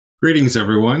Greetings,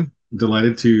 everyone.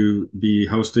 Delighted to be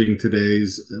hosting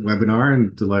today's webinar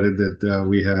and delighted that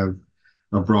we have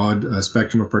a broad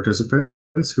spectrum of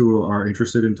participants who are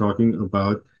interested in talking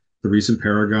about the recent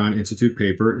Paragon Institute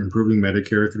paper, Improving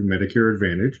Medicare through Medicare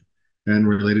Advantage and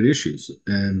related issues.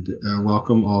 And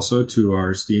welcome also to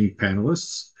our esteemed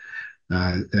panelists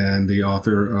and the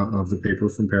author of the paper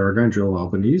from Paragon, Joe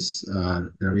Albanese.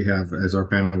 We have as our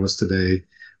panelists today,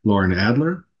 Lauren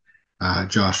Adler,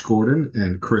 Josh Gordon,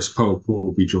 and Chris Pope, who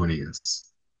will be joining us.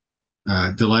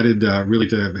 Delighted really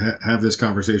to have this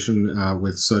conversation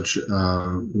with such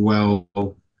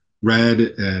well-read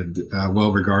and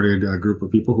well-regarded group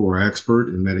of people who are expert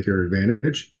in Medicare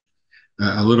Advantage.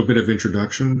 A little bit of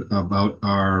introduction about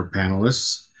our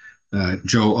panelists.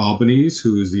 Joe Albanese,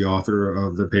 who is the author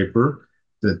of the paper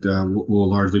that we'll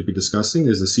largely be discussing,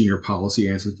 is a Senior Policy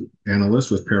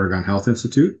Analyst with Paragon Health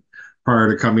Institute.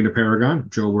 Prior to coming to Paragon,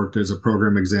 Joe worked as a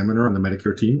program examiner on the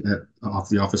Medicare team at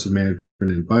the Office of Management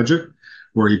and Budget,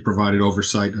 where he provided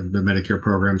oversight of the Medicare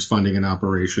program's funding and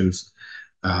operations,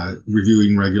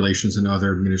 reviewing regulations and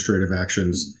other administrative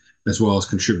actions, as well as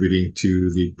contributing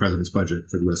to the president's budget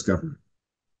for the U.S. government.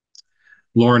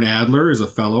 Lauren Adler is a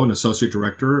fellow and associate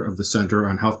director of the Center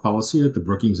on Health Policy at the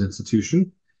Brookings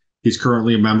Institution. He's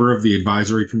currently a member of the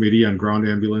Advisory Committee on Ground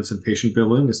Ambulance and Patient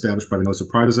Billing established by the No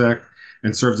Surprises Act,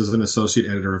 and serves as an associate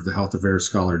editor of the Health Affairs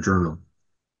Scholar Journal.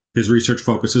 His research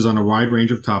focuses on a wide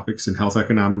range of topics in health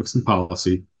economics and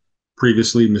policy.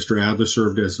 Previously, Mr. Adler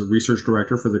served as a research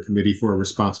director for the Committee for a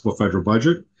Responsible Federal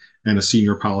Budget and a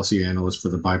senior policy analyst for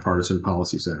the Bipartisan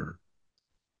Policy Center.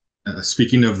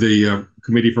 Speaking of the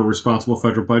Committee for Responsible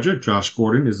Federal Budget, Josh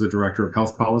Gordon is the director of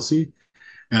health policy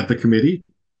at the committee.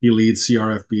 He leads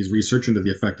CRFB's research into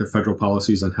the effect of federal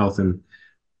policies on health and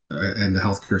the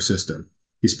healthcare system.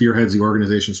 He spearheads the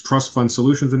organization's Trust Fund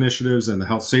Solutions Initiatives and the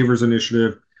Health Savers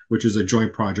Initiative, which is a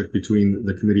joint project between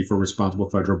the Committee for Responsible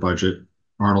Federal Budget,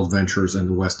 Arnold Ventures, and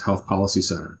the West Health Policy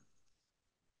Center.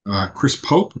 Chris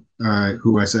Pope,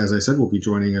 who, as I said, will be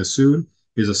joining us soon,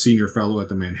 is a senior fellow at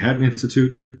the Manhattan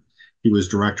Institute. He was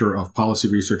director of policy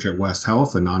research at West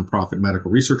Health, a nonprofit medical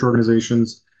research organization,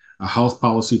 a health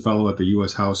policy fellow at the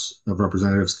U.S. House of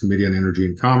Representatives Committee on Energy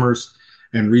and Commerce,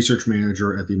 and research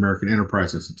manager at the American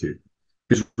Enterprise Institute.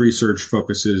 His research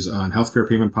focuses on healthcare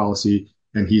payment policy,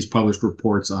 and he's published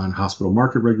reports on hospital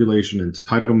market regulation,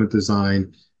 entitlement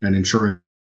design, and insurance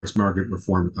market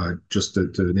reform, just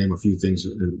to name a few things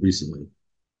recently.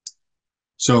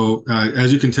 So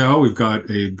as you can tell, we've got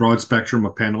a broad spectrum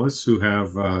of panelists who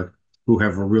have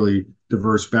a really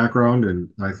diverse background and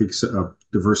I think a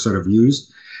diverse set of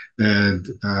views. And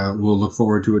we'll look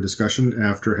forward to a discussion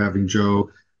after having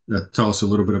Joe tell us a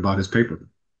little bit about his paper.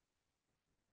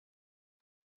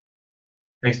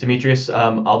 Thanks, Demetrius.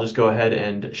 I'll just go ahead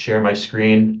and share my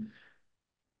screen.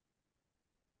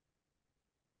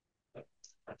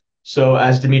 So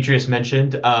as Demetrius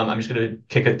mentioned, I'm just going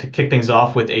to kick things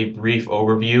off with a brief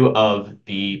overview of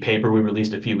the paper we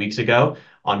released a few weeks ago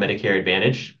on Medicare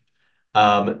Advantage.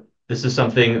 This is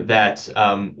something that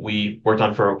we worked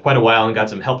on for quite a while and got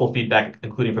some helpful feedback,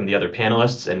 including from the other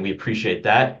panelists, and we appreciate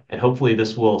that. And hopefully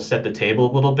this will set the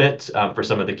table a little bit for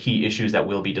some of the key issues that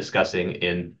we'll be discussing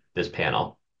in this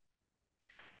panel.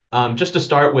 Just to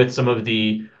start with some of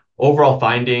the overall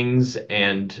findings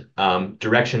and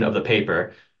direction of the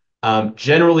paper.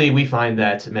 Generally, we find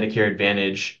that Medicare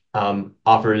Advantage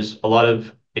offers a lot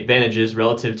of advantages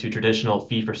relative to traditional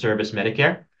fee-for-service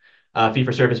Medicare.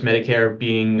 Fee-for-service Medicare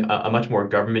being a much more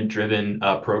government-driven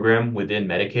program within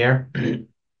Medicare,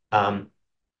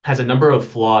 has a number of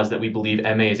flaws that we believe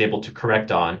MA is able to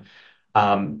correct on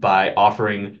by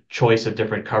offering choice of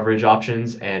different coverage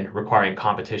options and requiring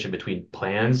competition between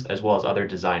plans as well as other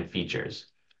design features.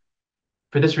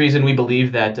 For this reason, we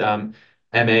believe that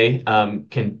MA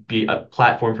can be a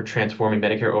platform for transforming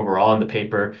Medicare overall, and the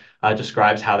paper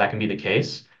describes how that can be the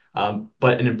case.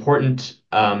 But an important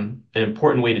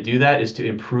way to do that is to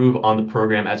improve on the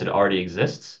program as it already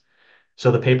exists.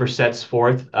 So the paper sets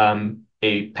forth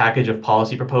a package of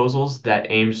policy proposals that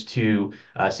aims to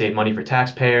save money for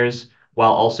taxpayers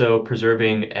while also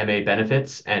preserving MA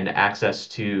benefits and access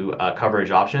to coverage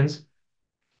options.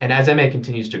 And as MA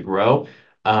continues to grow,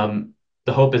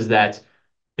 the hope is that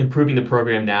improving the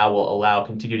program now will allow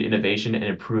continued innovation and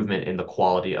improvement in the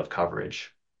quality of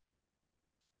coverage.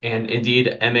 And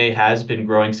indeed, MA has been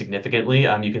growing significantly.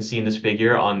 You can see in this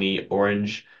figure on the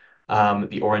orange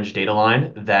data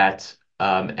line that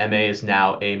MA is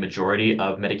now a majority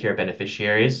of Medicare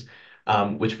beneficiaries,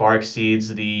 which far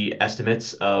exceeds the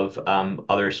estimates of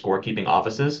other scorekeeping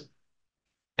offices.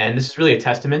 And this is really a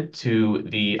testament to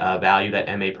the value that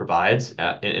MA provides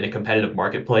in a competitive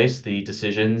marketplace. The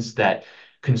decisions that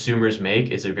consumers make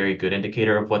is a very good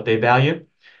indicator of what they value.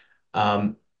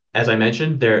 Um, as I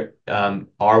mentioned, there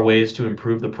are ways to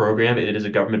improve the program. It is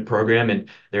a government program, and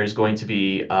there's going to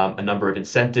be a number of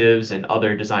incentives and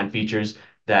other design features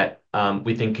that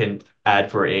we think can add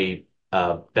for a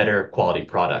better quality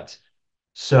product.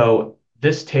 So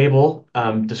this table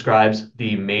describes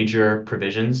the major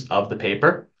provisions of the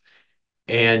paper,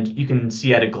 and you can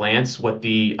see at a glance what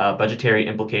the budgetary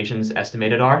implications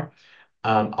estimated are.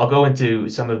 I'll go into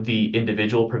some of the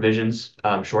individual provisions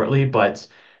shortly, but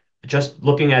just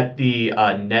looking at the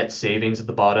net savings at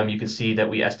the bottom, you can see that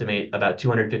we estimate about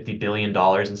 $250 billion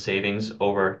in savings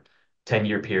over a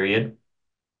 10-year period.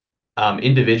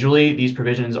 Individually, these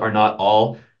provisions are not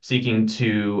all seeking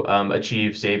to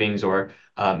achieve savings or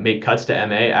make cuts to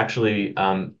MA. Actually,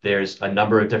 there's a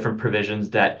number of different provisions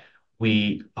that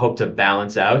we hope to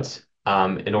balance out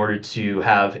in order to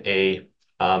have a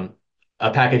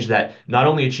package that not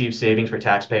only achieves savings for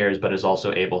taxpayers, but is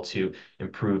also able to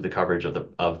improve the coverage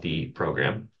of the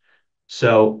program.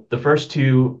 So the first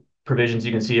two provisions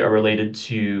you can see are related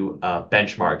to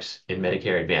benchmarks in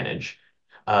Medicare Advantage.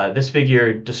 This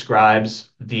figure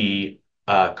describes the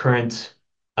current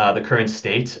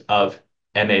state of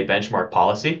MA benchmark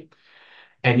policy,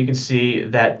 and you can see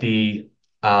that the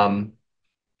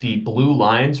blue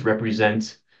lines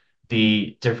represent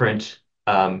the different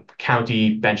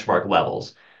county benchmark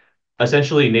levels.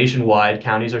 Essentially, nationwide,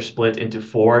 counties are split into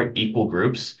four equal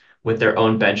groups with their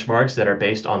own benchmarks that are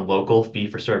based on local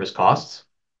fee-for-service costs.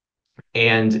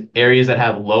 And areas that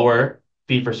have lower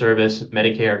fee-for-service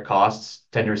Medicare costs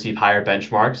tend to receive higher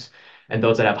benchmarks, and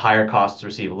those that have higher costs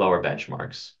receive lower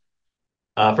benchmarks.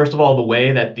 First of all, the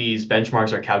way that these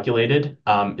benchmarks are calculated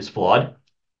is flawed.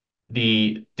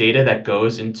 The data that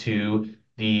goes into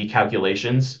the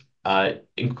calculations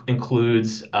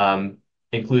includes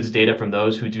data from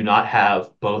those who do not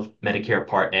have both Medicare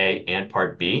Part A and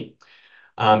Part B.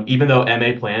 Even though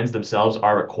MA plans themselves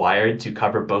are required to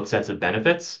cover both sets of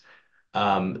benefits,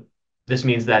 um, this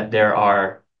means that there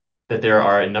are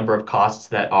a number of costs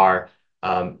that are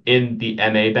in the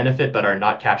MA benefit but are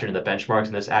not captured in the benchmarks,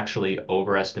 and this actually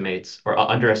overestimates or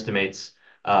underestimates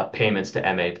payments to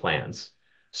MA plans.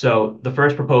 So the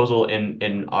first proposal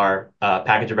in our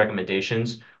package of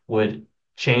recommendations would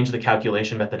change the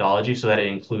calculation methodology so that it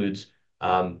includes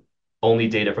only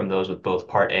data from those with both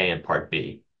Part A and Part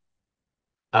B.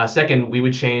 Second, we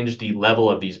would change the level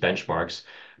of these benchmarks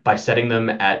by setting them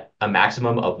at a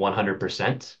maximum of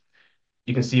 100%.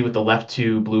 You can see with the left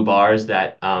two blue bars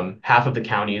that half of the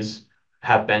counties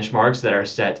have benchmarks that are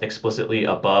set explicitly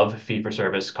above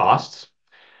fee-for-service costs.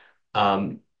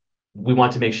 Um, we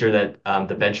want to make sure that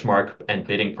the benchmark and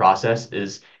bidding process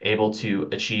is able to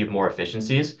achieve more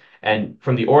efficiencies. And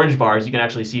from the orange bars, you can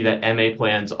actually see that MA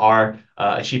plans are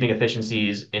achieving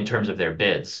efficiencies in terms of their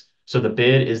bids. So the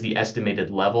bid is the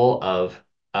estimated level of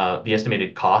the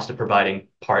estimated cost of providing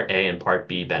Part A and Part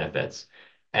B benefits.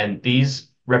 And these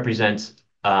represent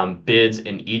bids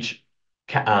in each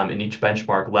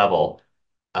benchmark level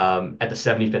at the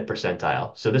 75th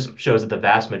percentile. So this shows that the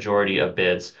vast majority of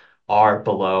bids are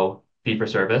below fee for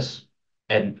service.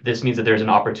 And this means that there's an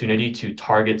opportunity to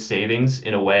target savings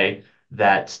in a way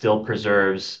that still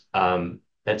preserves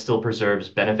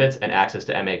benefits and access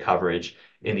to MA coverage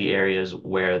in the areas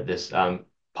where this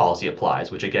policy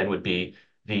applies, which again would be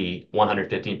the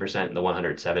 115% and the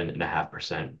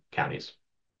 107.5% counties.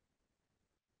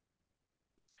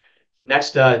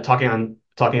 Next,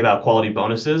 talking about quality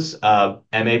bonuses,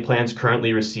 MA plans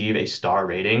currently receive a star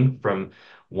rating from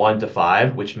 1 to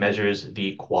 5, which measures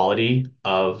the quality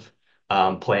of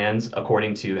plans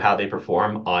according to how they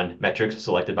perform on metrics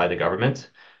selected by the government.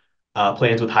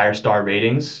 Plans with higher star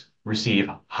ratings receive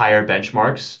higher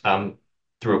benchmarks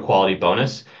through a quality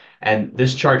bonus. And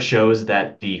this chart shows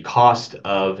that the cost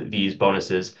of these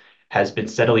bonuses has been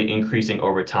steadily increasing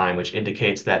over time, which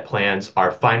indicates that plans are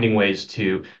finding ways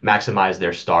to maximize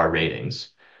their star ratings.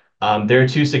 There are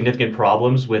two significant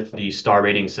problems with the star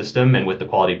rating system and with the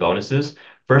quality bonuses.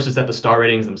 First is that the star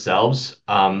ratings themselves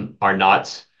are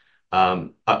not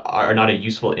a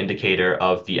useful indicator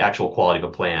of the actual quality of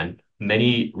a plan.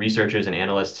 Many researchers and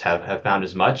analysts have found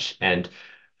as much. And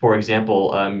for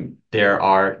example, there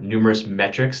are numerous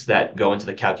metrics that go into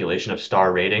the calculation of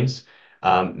star ratings,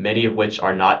 many of which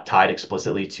are not tied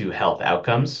explicitly to health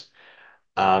outcomes.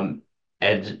 And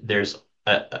there's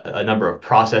a number of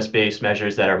process-based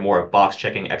measures that are more of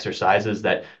box-checking exercises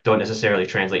that don't necessarily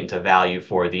translate into value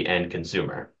for the end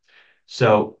consumer.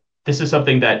 So this is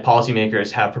something that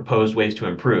policymakers have proposed ways to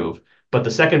improve, But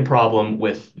the second problem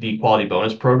with the quality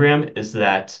bonus program is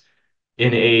that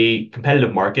in a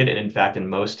competitive market, and in fact, in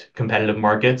most competitive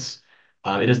markets,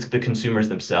 it is the consumers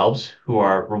themselves who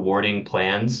are rewarding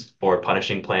plans or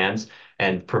punishing plans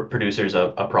and producers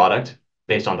of a product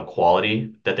based on the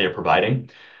quality that they are providing.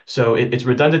 So it's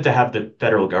redundant to have the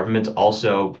federal government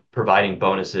also providing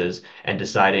bonuses and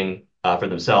deciding for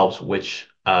themselves which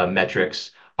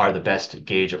metrics are the best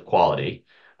gauge of quality.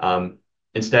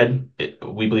 Instead,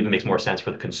 we believe it makes more sense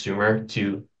for the consumer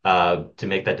to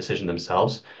make that decision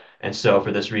themselves. And so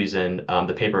for this reason,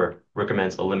 the paper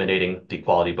recommends eliminating the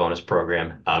quality bonus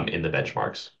program in the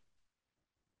benchmarks.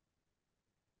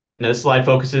 Now, this slide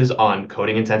focuses on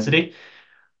coding intensity.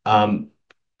 Um,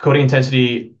 Coding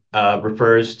intensity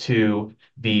refers to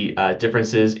the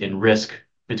differences in risk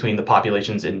between the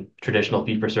populations in traditional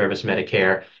fee-for-service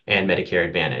Medicare and Medicare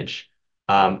Advantage.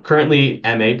 Currently,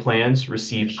 MA plans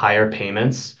receive higher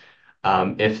payments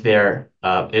if their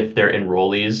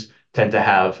enrollees tend to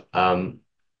have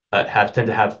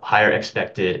higher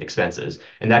expected expenses,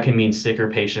 and that can mean sicker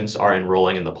patients are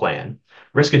enrolling in the plan.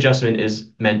 Risk adjustment is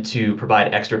meant to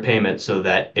provide extra payment so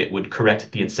that it would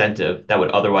correct the incentive that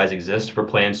would otherwise exist for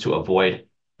plans to avoid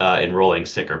enrolling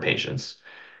sicker patients.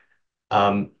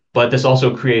 But this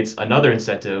also creates another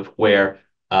incentive where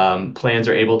plans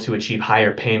are able to achieve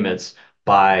higher payments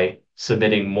by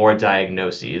submitting more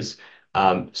diagnoses.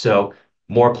 So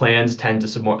more plans tend to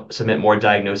submit more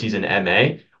diagnoses in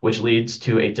MA, which leads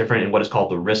to a different in what is called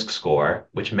the risk score,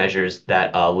 which measures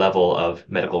that level of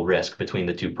medical risk between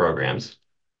the two programs.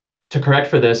 To correct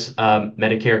for this,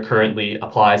 Medicare currently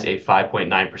applies a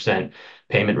 5.9%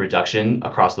 payment reduction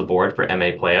across the board for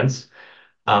MA plans.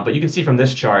 But you can see from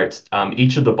this chart,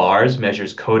 each of the bars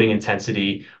measures coding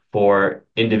intensity for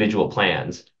individual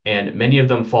plans, and many of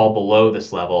them fall below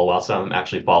this level while some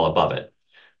actually fall above it.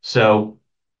 So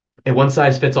a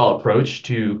one-size-fits-all approach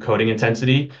to coding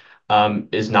intensity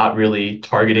is not really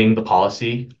targeting the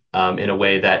policy in a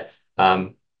way that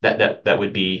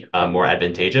would be more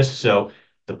advantageous. So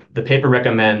the paper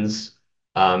recommends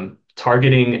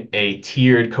targeting a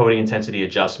tiered coding intensity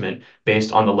adjustment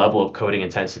based on the level of coding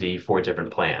intensity for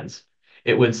different plans.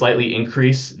 It would slightly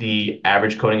increase the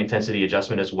average coding intensity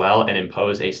adjustment as well and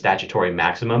impose a statutory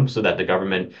maximum so that the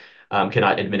government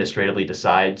cannot administratively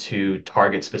decide to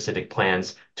target specific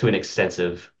plans to an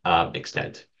extensive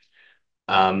extent.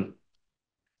 Um,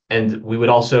 and we would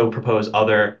also propose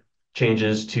other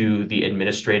changes to the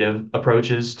administrative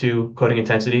approaches to coding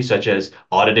intensity, such as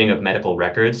auditing of medical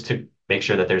records to make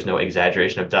sure that there's no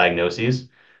exaggeration of diagnoses.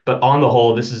 But on the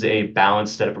whole, this is a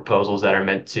balanced set of proposals that are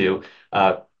meant to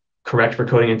correct for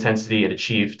coding intensity and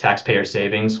achieve taxpayer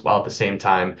savings while at the same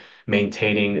time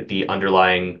maintaining the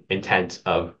underlying intent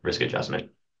of risk adjustment.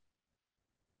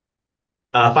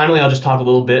 Finally, I'll just talk a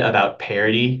little bit about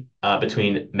parity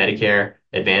between Medicare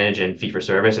Advantage and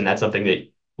fee-for-service, and that's something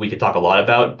that we could talk a lot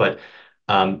about, but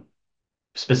um,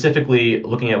 specifically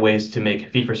looking at ways to make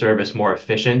fee-for-service more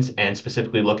efficient and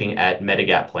specifically looking at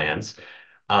Medigap plans.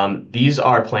 These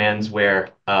are plans where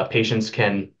patients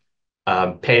can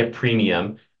pay a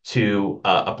premium to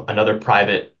another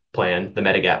private plan, the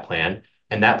Medigap plan,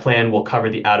 and that plan will cover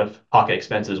the out-of-pocket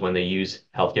expenses when they use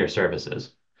healthcare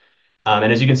services.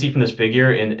 And as you can see from this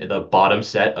figure in the bottom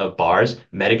set of bars,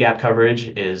 Medigap coverage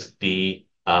is the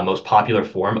most popular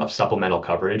form of supplemental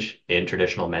coverage in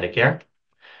traditional Medicare.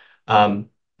 Um,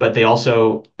 but they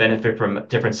also benefit from a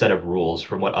different set of rules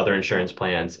from what other insurance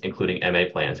plans, including MA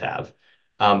plans, have.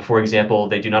 For example,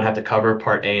 they do not have to cover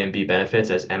Part A and B benefits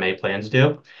as MA plans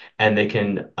do, and they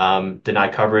can deny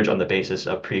coverage on the basis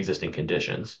of pre-existing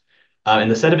conditions. And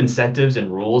the set of incentives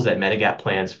and rules that Medigap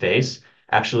plans face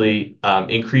actually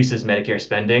increases Medicare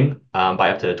spending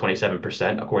by up to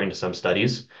 27%, according to some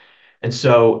studies. And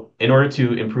so, in order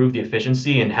to improve the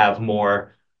efficiency and have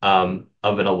more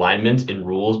of an alignment in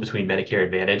rules between Medicare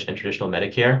Advantage and traditional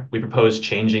Medicare, we propose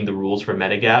changing the rules for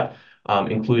Medigap,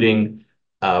 including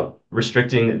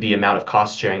restricting the amount of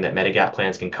cost sharing that Medigap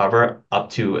plans can cover up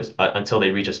to until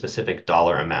they reach a specific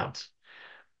dollar amount.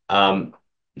 Um,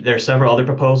 there are several other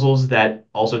proposals that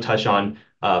also touch on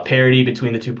parity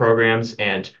between the two programs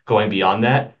and going beyond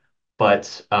that,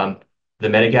 but the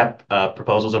Medigap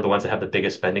proposals are the ones that have the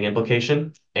biggest spending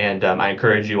implication. And I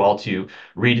encourage you all to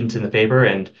read into the paper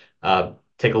and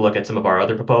take a look at some of our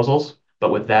other proposals.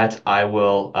 But with that, I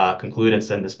will conclude and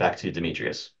send this back to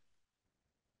Demetrius.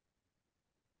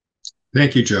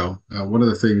 Thank you, Joe. One of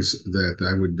the things that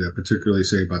I would particularly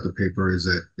say about the paper is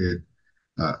that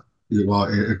uh, while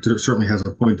it certainly has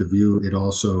a point of view, it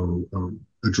also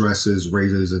addresses,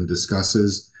 raises, and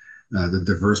discusses the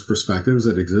diverse perspectives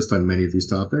that exist on many of these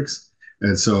topics.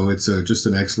 And so it's just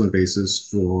an excellent basis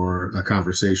for a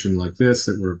conversation like this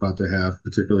that we're about to have,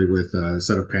 particularly with a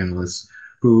set of panelists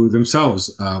who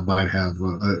themselves might have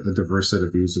a diverse set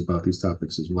of views about these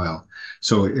topics as well.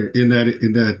 So in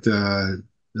that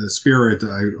spirit,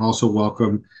 I also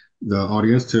welcome the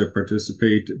audience to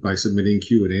participate by submitting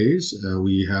Q&As.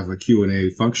 We have a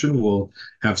Q&A function. We'll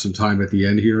have some time at the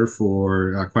end here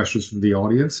for questions from the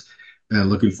audience, and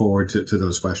looking forward to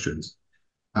those questions.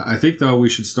 I think though we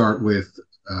should start with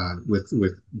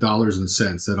dollars and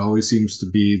cents. That always seems to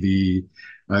be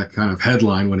the kind of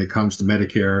headline when it comes to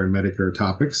Medicare and Medicare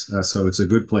topics. So it's a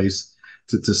good place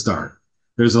to start.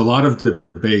 There's a lot of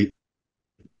debate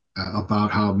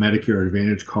about how Medicare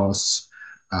Advantage costs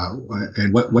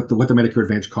and what the Medicare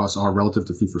Advantage costs are relative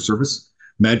to fee for service.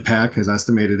 MedPAC has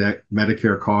estimated that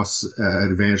Medicare costs,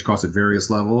 Advantage costs at various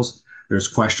levels. There's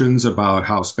questions about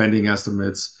how spending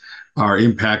estimates are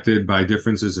impacted by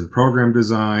differences in program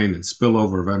design and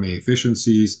spillover of MA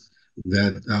efficiencies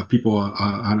that people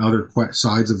on other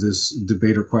sides of this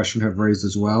debate or question have raised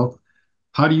as well.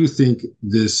 How do you think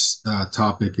this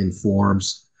topic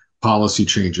informs policy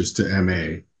changes to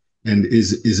MA? And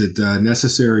is it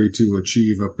necessary to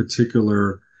achieve a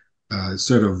particular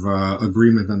sort of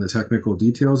agreement on the technical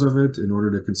details of it in order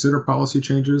to consider policy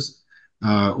changes?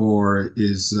 Or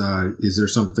is there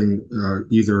something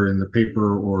either in the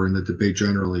paper or in the debate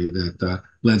generally that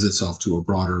lends itself to a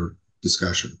broader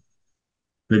discussion?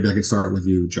 Maybe I can start with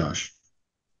you, Josh.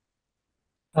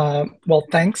 Well,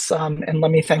 thanks. And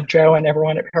let me thank Joe and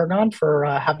everyone at Paragon for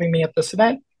having me at this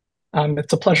event.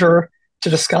 It's a pleasure to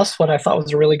discuss what I thought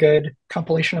was a really good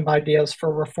compilation of ideas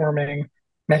for reforming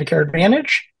Medicare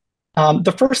Advantage.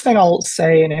 The first thing I'll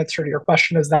say in answer to your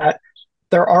question is that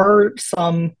there are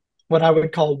some what I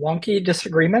would call wonky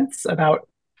disagreements about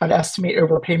how to estimate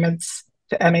overpayments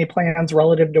to MA plans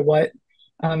relative to what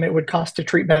it would cost to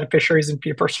treat beneficiaries in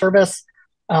fee for service.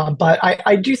 But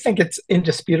I do think it's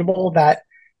indisputable that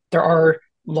there are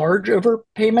large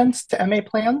overpayments to MA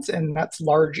plans, and that's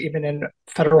large even in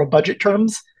federal budget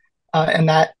terms. And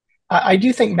that I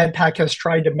do think MedPAC has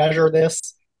tried to measure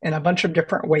this in a bunch of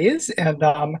different ways. And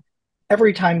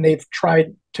every time they've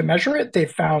tried to measure it, they've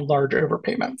found large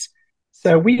overpayments.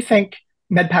 So we think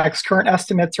MedPAC's current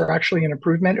estimates are actually an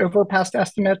improvement over past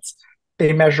estimates.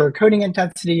 They measure coding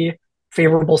intensity,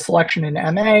 favorable selection in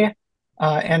MA.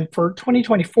 And for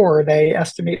 2024, they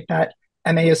estimate that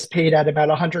MA is paid at about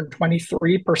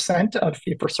 123% of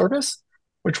fee for service,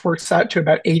 which works out to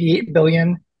about 88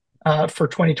 billion for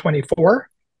 2024.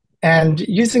 And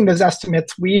using those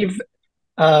estimates, we've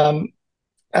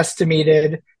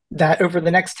estimated that over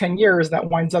the next 10 years, that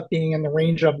winds up being in the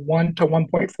range of $1 to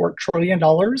 $1.4 trillion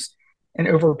in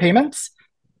overpayments.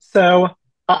 So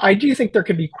I do think there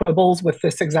could be quibbles with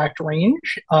this exact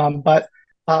range, but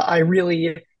I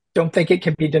really don't think it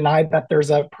can be denied that there's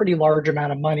a pretty large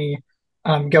amount of money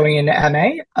going into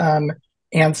MA.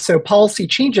 And so policy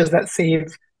changes that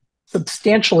save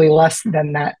substantially less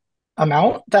than that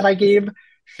amount that I gave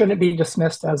shouldn't be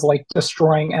dismissed as like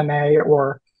destroying MA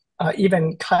or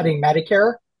even cutting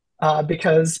Medicare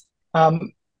because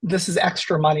this is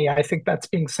extra money, I think, that's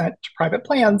being sent to private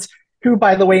plans who,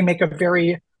 by the way, make a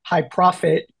very high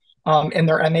profit in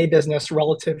their MA business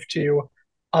relative to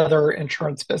other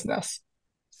insurance business.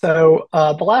 So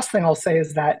the last thing I'll say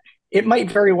is that it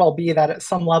might very well be that at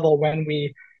some level when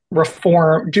we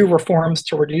do reforms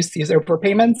to reduce these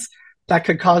overpayments, that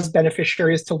could cause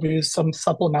beneficiaries to lose some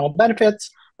supplemental benefits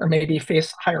or maybe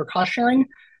face higher cost sharing.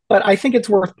 But I think it's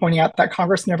worth pointing out that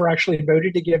Congress never actually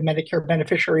voted to give Medicare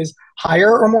beneficiaries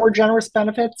higher or more generous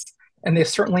benefits, and they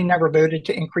certainly never voted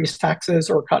to increase taxes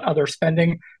or cut other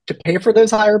spending to pay for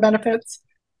those higher benefits.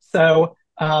 So,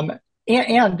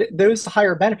 and those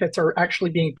higher benefits are actually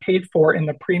being paid for in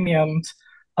the premiums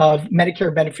of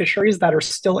Medicare beneficiaries that are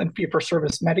still in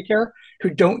fee-for-service Medicare who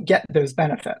don't get those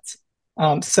benefits.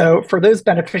 So for those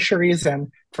beneficiaries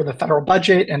and for the federal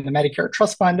budget and the Medicare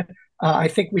Trust Fund, I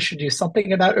think we should do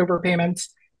something about overpayments,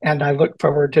 and I look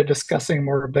forward to discussing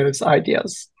more of those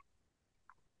ideas.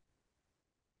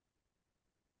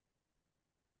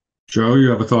 Joe,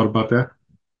 you have a thought about that?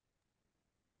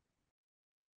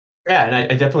 Yeah, and I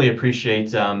definitely appreciate,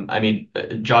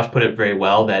 Josh put it very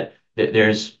well that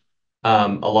there's a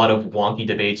lot of wonky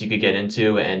debates you could get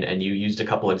into, and you used a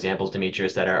couple examples,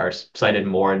 Demetrius, that are cited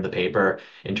more in the paper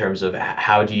in terms of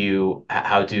how do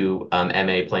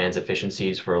MA plans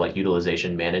efficiencies for like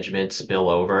utilization management spill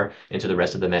over into the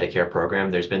rest of the Medicare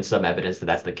program. There's been some evidence that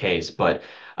that's the case, but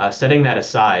setting that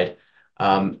aside,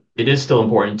 it is still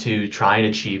important to try and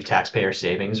achieve taxpayer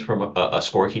savings from a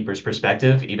scorekeeper's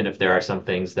perspective, even if there are some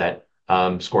things that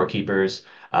scorekeepers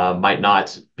might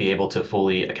not be able to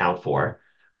fully account for.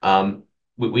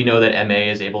 We know that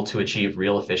MA is able to achieve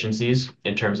real efficiencies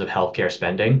in terms of healthcare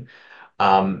spending.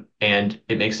 And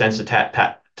it makes sense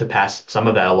to pass some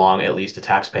of that along, at least to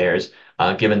taxpayers,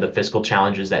 given the fiscal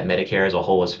challenges that Medicare as a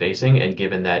whole is facing, and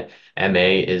given that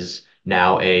MA is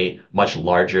now a much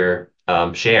larger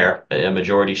share, a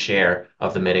majority share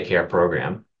of the Medicare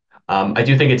program. I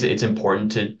do think it's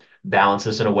important to balance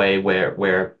this in a way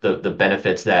where the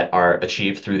benefits that are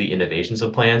achieved through the innovations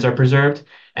of plans are preserved.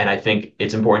 And I think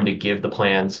it's important to give the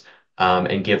plans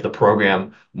and give the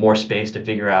program more space to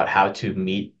figure out how to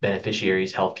meet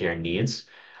beneficiaries' healthcare needs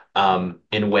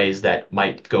in ways that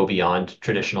might go beyond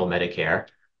traditional Medicare.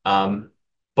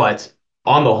 But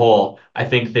on the whole, I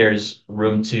think there's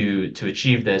room to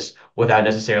achieve this without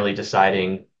necessarily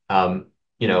deciding,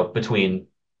 between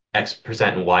X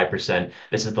percent and Y percent,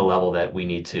 this is the level that we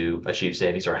need to achieve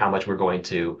savings, or how much we're going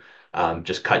to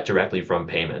just cut directly from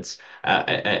payments.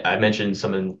 I mentioned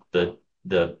some of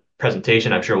the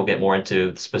presentation. I'm sure we'll get more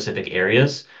into specific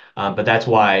areas, but that's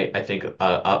why I think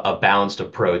a balanced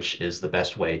approach is the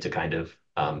best way to kind of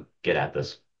get at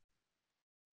this.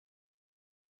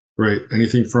 Great.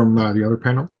 Anything from the other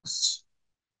panelists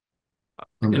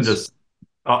on And this?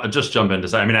 just jump in to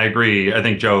say, I mean, I agree. I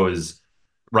think Joe is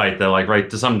right that like, right,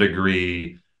 to some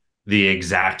degree, the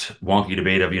exact wonky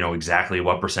debate of, exactly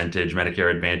what percentage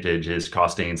Medicare Advantage is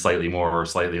costing slightly more or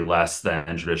slightly less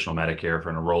than traditional Medicare for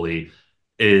an enrollee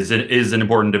is an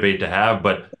important debate to have.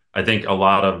 But I think a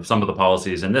lot of some of the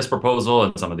policies in this proposal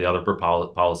and some of the other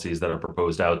policies that are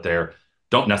proposed out there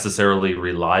don't necessarily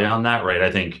rely on that, right?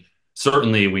 I think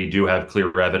certainly we do have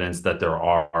clear evidence that there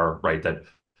are, right, that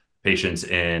patients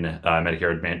in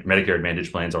Medicare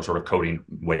Advantage plans are sort of coding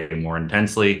way more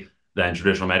intensely than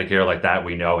traditional Medicare. Like that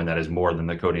we know, and that is more than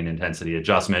the coding intensity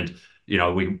adjustment.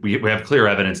 We have clear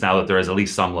evidence now that there is at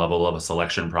least some level of a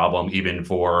selection problem, even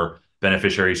for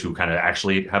beneficiaries who kind of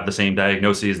actually have the same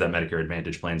diagnoses, that Medicare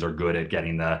Advantage plans are good at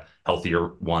getting the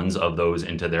healthier ones of those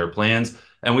into their plans.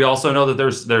 And we also know that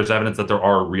there's evidence that there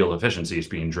are real efficiencies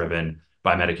being driven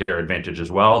by Medicare Advantage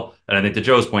as well. And I think to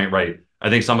Joe's point, right, I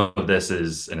think some of this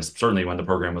is, and certainly when the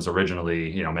program was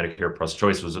originally, Medicare Plus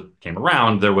Choice came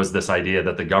around, there was this idea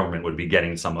that the government would be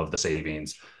getting some of the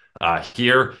savings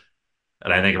here.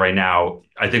 And I think right now,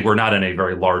 I think we're not in a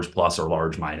very large plus or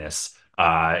large minus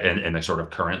in the sort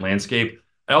of current landscape.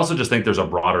 I also just think there's a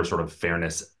broader sort of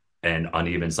fairness and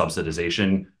uneven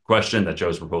subsidization question that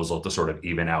Joe's proposal to sort of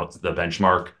even out the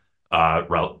benchmark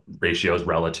ratios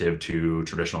relative to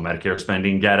traditional Medicare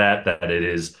spending get at, that it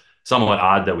is somewhat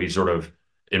odd that we sort of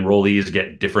enrollees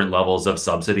get different levels of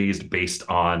subsidies based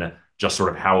on just sort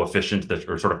of how efficient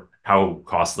or sort of how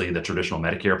costly the traditional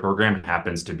Medicare program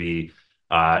happens to be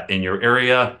in your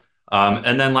area.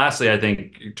 And then lastly, I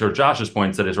think to Josh's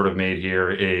points that is sort of made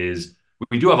here is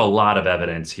we do have a lot of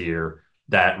evidence here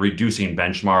that reducing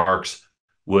benchmarks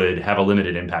would have a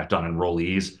limited impact on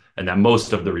enrollees, and that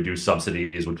most of the reduced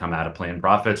subsidies would come out of plan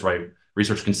profits, right?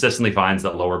 Research consistently finds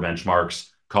that lower benchmarks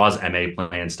cause MA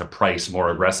plans to price more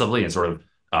aggressively, and sort of,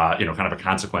 kind of a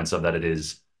consequence of that, it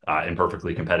is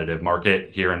imperfectly competitive market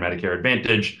here in Medicare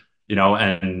Advantage,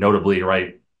 and notably,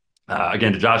 right,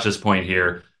 again, to Josh's point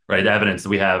here, right, the evidence that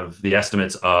we have, the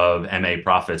estimates of MA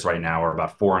profits right now are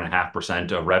about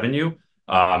 4.5% of revenue,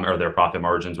 or their profit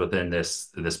margins within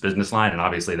this business line. And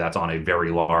obviously that's on a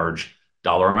very large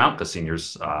dollar amount, because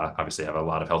seniors obviously have a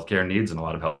lot of healthcare needs and a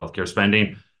lot of healthcare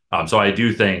spending. So I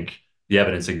do think the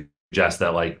evidence suggests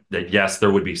that yes,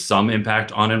 there would be some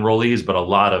impact on enrollees, but a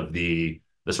lot of the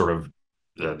sort of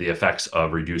the effects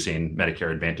of reducing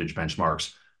Medicare Advantage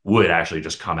benchmarks would actually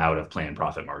just come out of plan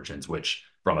profit margins, which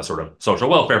from a sort of social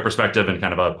welfare perspective and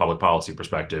kind of a public policy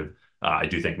perspective, I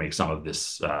do think makes some of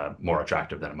this more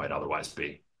attractive than it might otherwise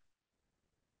be.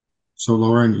 So,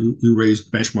 Lauren, you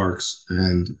raised benchmarks,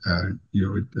 and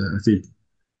I think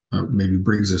maybe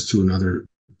brings us to another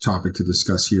topic to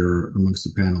discuss here amongst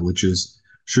the panel, which is,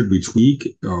 should we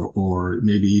tweak or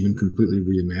maybe even completely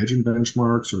reimagine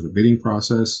benchmarks or the bidding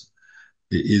process?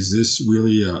 Is this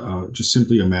really just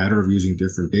simply a matter of using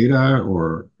different data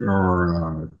or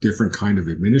a different kind of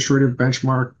administrative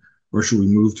benchmark, or should we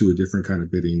move to a different kind of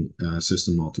bidding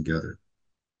system altogether?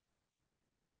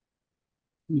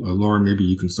 Lauren, maybe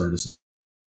you can start us.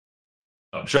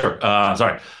 Oh, sure.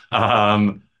 Sorry.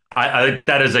 I think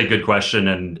that is a good question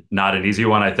and not an easy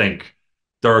one. I think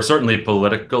there are certainly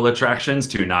political attractions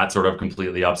to not sort of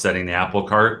completely upsetting the apple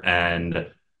cart, and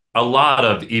a lot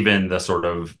of even the sort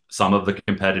of some of the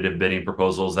competitive bidding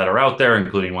proposals that are out there,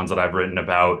 including ones that I've written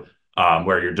about,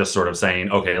 where you're just sort of saying,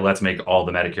 okay, let's make all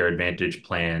the Medicare Advantage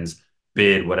plans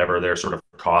bid whatever their sort of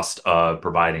cost of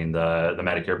providing the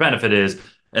Medicare benefit is,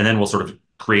 and then we'll sort of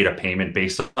create a payment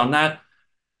based on that.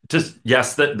 just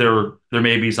yes, that there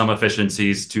may be some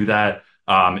efficiencies to that.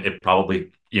 It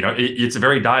probably, it's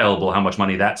very dialable how much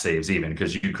money that saves even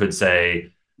because you could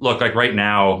say, look, like right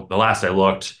now, the last I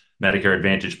looked, Medicare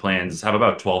Advantage plans have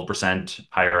about 12%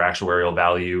 higher actuarial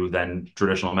value than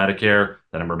traditional Medicare.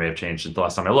 That number may have changed since the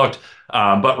last time I looked.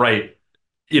 But right,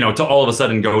 to all of a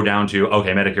sudden go down to,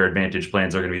 okay, Medicare Advantage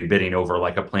plans are going to be bidding over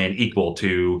like a plan equal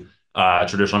to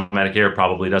traditional Medicare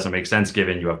probably doesn't make sense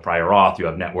given you have prior auth, you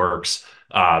have networks.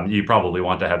 You probably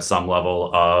want to have some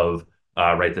level of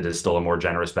right that is still a more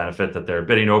generous benefit that they're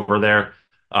bidding over there.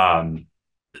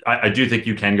 I do think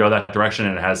you can go that direction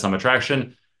and it has some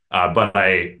attraction. But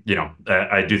I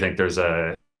do think there's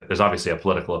obviously a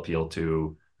political appeal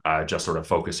to just sort of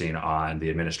focusing on the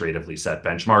administratively set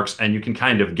benchmarks, and you can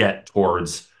kind of get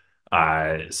towards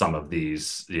some of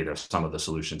these, some of the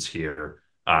solutions here.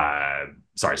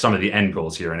 Some of the end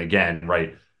goals here. And again,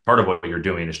 right, part of what you're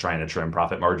doing is trying to trim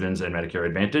profit margins in Medicare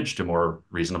Advantage to more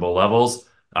reasonable levels,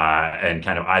 and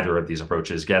kind of either of these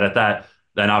approaches get at that.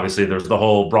 Then obviously there's the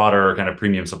whole broader kind of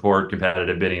premium support,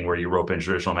 competitive bidding where you rope in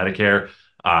traditional Medicare.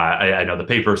 I know the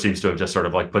paper seems to have just sort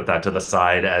of like put that to the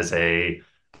side as a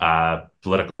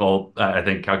political, I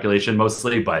think, calculation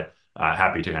mostly, but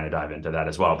happy to kind of dive into that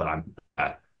as well. But I'm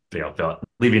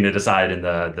leaving it aside in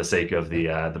the sake of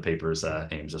the paper's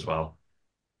aims as well.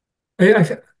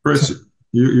 Chris,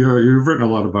 you've written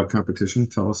a lot about competition.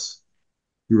 Tell us.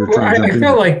 You were trying to jump I in.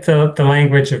 feel like the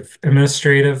language of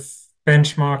administrative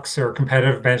benchmarks or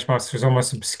competitive benchmarks was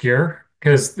almost obscure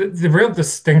because the real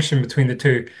distinction between the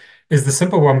two is the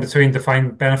simple one between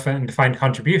defined benefit and defined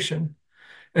contribution.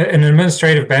 An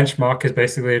administrative benchmark is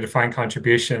basically a defined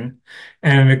contribution,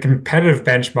 and a competitive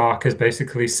benchmark is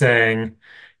basically saying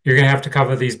you're going to have to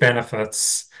cover these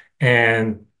benefits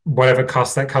and whatever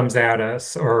cost that comes out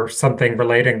as or something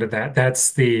relating to that.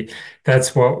 That's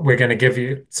what we're going to give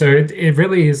you. So it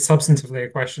really is substantively a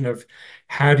question of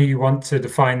how do you want to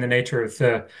define the nature of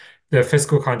the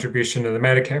fiscal contribution of the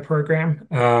Medicare program.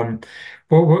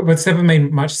 What's never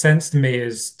made much sense to me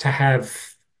is to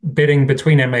have bidding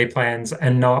between MA plans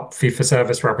and not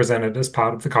fee-for-service represented as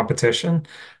part of the competition.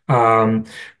 Kind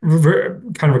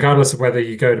of regardless of whether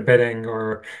you go to bidding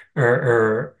or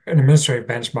an administrative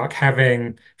benchmark,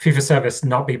 having fee-for-service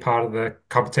not be part of the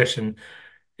competition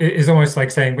is almost like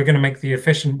saying we're going to make the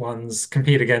efficient ones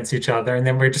compete against each other, and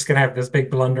then we're just going to have this big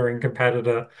blundering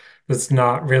competitor that's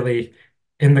not really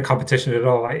in the competition at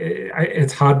all.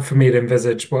 It's hard for me to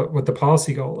envisage what the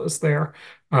policy goal is there,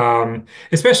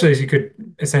 especially as you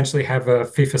could essentially have a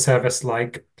fee-for-service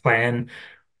like plan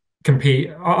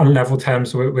compete on level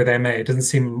terms with MA. It doesn't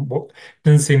seem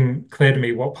clear to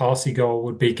me what policy goal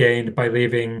would be gained by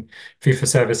leaving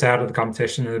fee-for-service out of the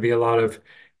competition. There'd be a lot of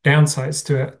downsides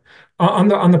to it.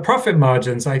 On the profit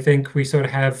margins, I think we sort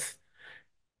of have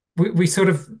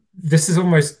this is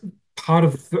almost part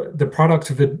of the product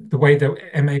of the way that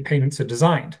MA payments are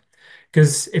designed.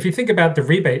 Because if you think about the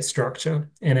rebate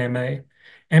structure in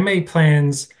MA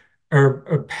plans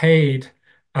are paid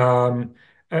are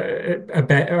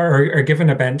given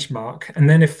a benchmark, and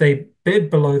then if they bid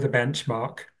below the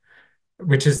benchmark,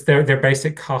 which is their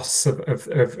basic costs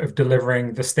of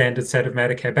delivering the standard set of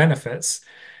Medicare benefits,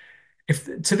 if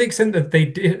to the extent that they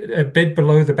bid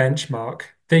below the benchmark,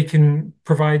 they can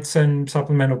provide some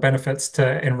supplemental benefits to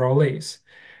enrollees,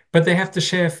 but they have to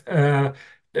share 30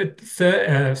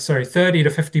 to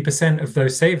 50% of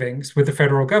those savings with the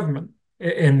federal government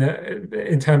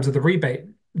in terms of the rebate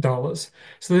dollars.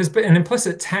 So there's an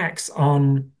implicit tax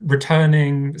on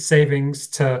returning savings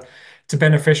to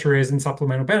beneficiaries and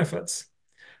supplemental benefits.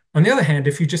 On the other hand,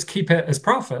 if you just keep it as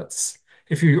profits,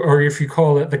 if you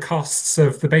call it the costs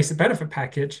of the basic benefit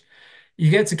package, you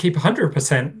get to keep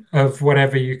 100% of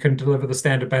whatever you can deliver the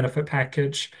standard benefit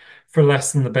package for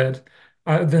less than the bid,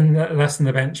 less than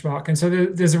the benchmark. And so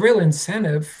there's a real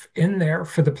incentive in there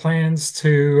for the plans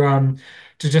to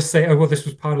just say, oh, well, this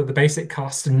was part of the basic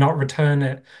cost and not return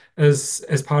it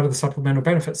as part of the supplemental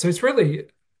benefit. So it's really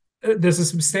there's a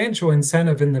substantial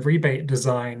incentive in the rebate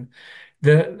design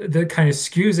that kind of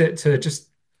skews it to just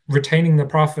retaining the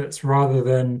profits rather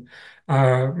than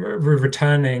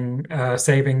returning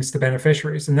savings to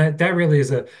beneficiaries. And that really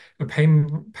is a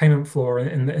payment flaw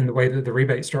in the way that the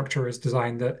rebate structure is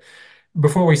designed, that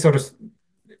before we sort of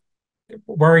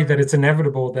worry that it's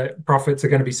inevitable that profits are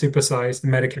going to be supersized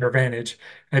in Medicare Advantage,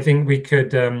 I think we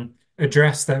could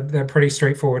address that pretty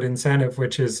straightforward incentive,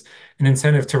 which is an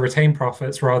incentive to retain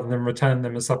profits rather than return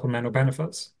them as supplemental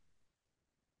benefits.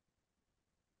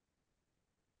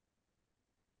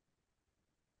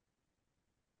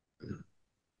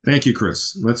 Thank you,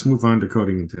 Chris. Let's move on to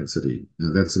coding intensity.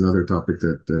 That's another topic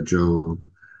that Joe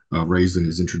raised in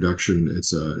his introduction.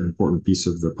 It's an important piece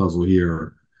of the puzzle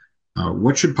here.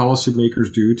 What should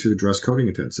policymakers do to address coding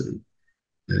intensity?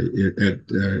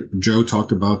 Joe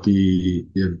talked about the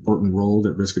important role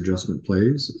that risk adjustment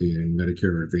plays in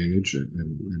Medicare Advantage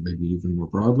and maybe even more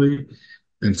broadly.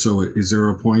 And so is there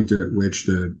a point at which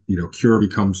the cure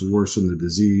becomes worse than the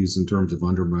disease in terms of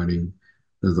undermining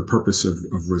the purpose of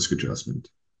risk adjustment?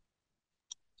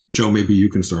 Joe, maybe you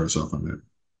can start us off on that.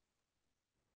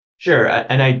 Sure.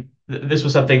 This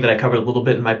was something that I covered a little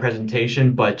bit in my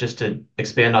presentation, but just to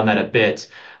expand on that a bit,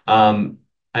 um,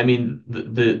 I mean,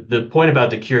 the point about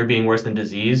the cure being worse than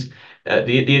disease,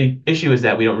 the issue is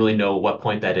that we don't really know what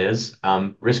point that is.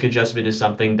 Risk adjustment is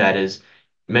something that is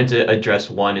meant to address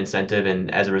one incentive,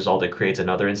 and as a result, it creates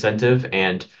another incentive.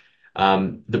 And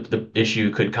the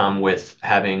issue could come with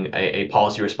having a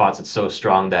policy response that's so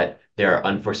strong that there are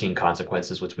unforeseen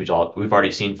consequences, which we've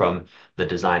already seen from the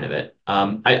design of it.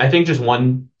 I think just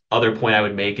one other point I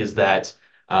would make is that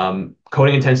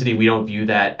coding intensity, we don't view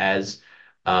that as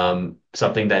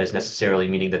something that is necessarily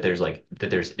meaning that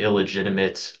there's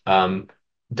illegitimate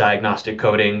diagnostic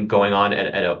coding going on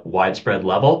at a widespread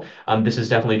level. This is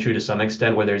definitely true to some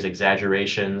extent where there's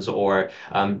exaggerations or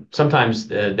sometimes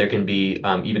there can be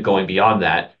even going beyond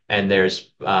that. And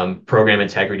there's program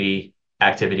integrity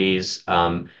activities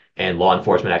and law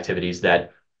enforcement activities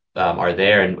that are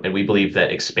there. And we believe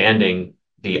that expanding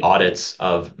the audits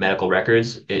of medical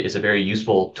records is a very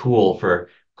useful tool for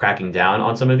cracking down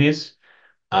on some of these.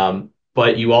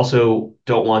 But you also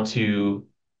don't want to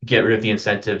get rid of the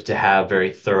incentive to have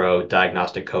very thorough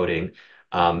diagnostic coding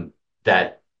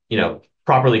that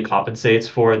properly compensates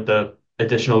for the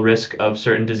additional risk of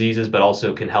certain diseases, but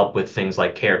also can help with things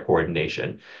like care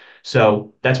coordination.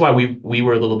 So that's why we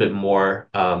were a little bit more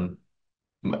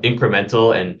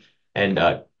incremental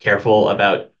and careful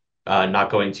about not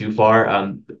going too far.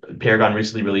 Paragon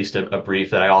recently released a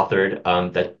brief that I authored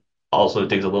that also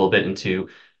digs a little bit into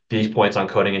these points on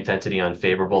coding intensity on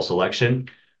favorable selection,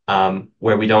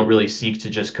 where we don't really seek to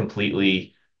just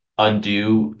completely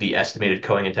undo the estimated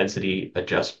coding intensity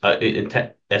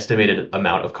estimated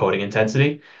amount of coding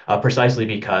intensity, precisely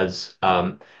because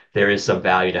there is some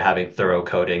value to having thorough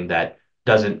coding that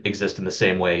doesn't exist in the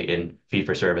same way in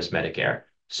fee-for-service Medicare.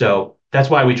 So that's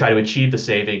why we try to achieve the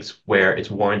savings where it's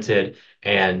warranted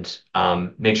and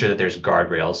make sure that there's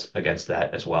guardrails against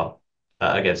that as well,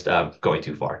 against going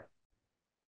too far.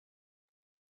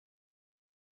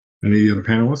 Any other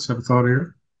panelists have a thought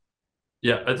here?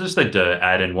 Yeah, I just think to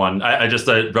add in one, I just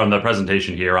from the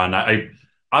presentation here on,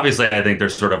 obviously I think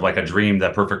there's sort of like a dream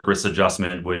that perfect risk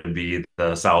adjustment would be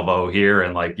the salvo here,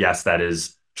 and like yes, that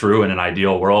is true in an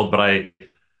ideal world, but I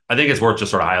think it's worth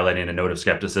just sort of highlighting a note of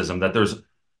skepticism that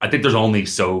I think there's only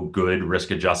so good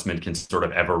risk adjustment can sort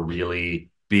of ever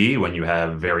really be when you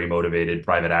have very motivated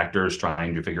private actors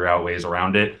trying to figure out ways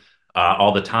around it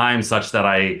all the time, such that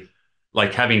I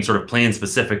like having sort of plan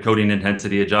specific coding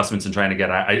intensity adjustments and trying to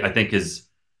get, I think is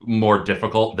more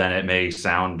difficult than it may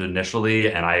sound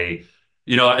initially. And I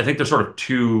think there's sort of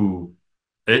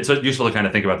it's useful to kind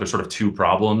of think about there's sort of two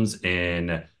problems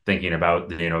in thinking about,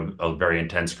 a very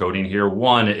intense coding here.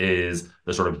 One is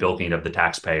the sort of bilking of the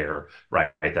taxpayer,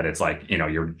 right? That it's like,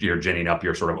 you're ginning up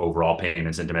your sort of overall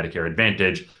payments into Medicare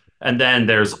Advantage. And then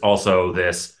there's also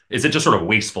this, is it just sort of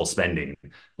wasteful spending?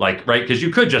 Like, right? Because you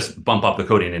could just bump up the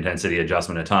coding intensity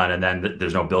adjustment a ton, and then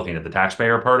there's no bilking at the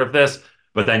taxpayer part of this.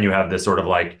 But then you have this sort of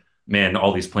like, man,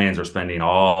 all these plans are spending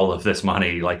all of this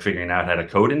money, like figuring out how to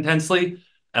code intensely.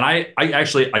 And I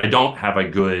actually, I don't have a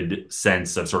good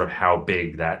sense of sort of how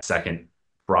big that second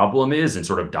problem is in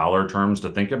sort of dollar terms to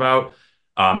think about.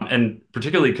 And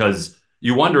particularly because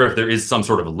you wonder if there is some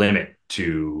sort of limit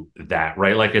to that,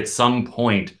 right? Like at some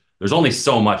point, there's only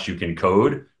so much you can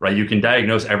code, right? You can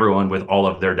diagnose everyone with all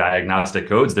of their diagnostic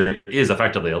codes. There is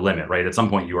effectively a limit, right? At some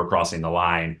point, you are crossing the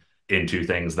line into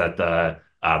things that the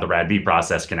RADV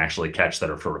process can actually catch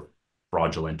that are for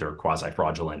fraudulent or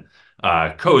quasi-fraudulent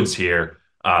codes here.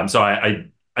 So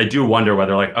I do wonder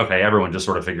whether like, okay, everyone just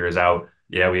sort of figures out,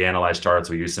 yeah, we analyze charts,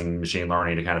 we use some machine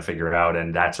learning to kind of figure it out,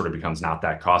 and that sort of becomes not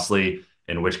that costly,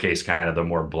 in which case kind of the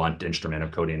more blunt instrument of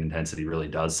coding intensity really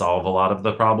does solve a lot of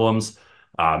the problems.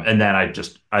 And then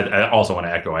I also want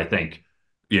to echo, I think,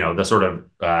 the sort of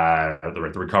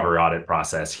the recovery audit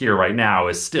process here right now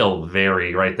is still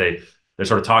very, right? They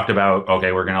sort of talked about,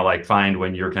 okay, we're going to like find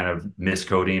when you're kind of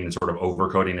miscoding and sort of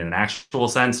overcoding in an actual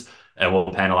sense, and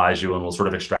we'll penalize you and we'll sort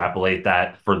of extrapolate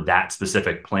that for that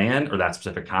specific plan or that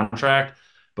specific contract.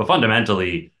 But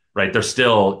fundamentally, right, it's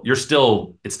still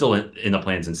in the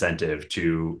plan's incentive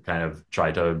to kind of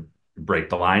try to break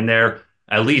the line there.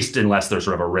 at least unless there's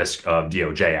sort of a risk of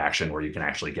DOJ action where you can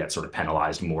actually get sort of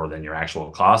penalized more than your actual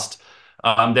cost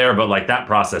there. But like that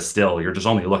process still, you're just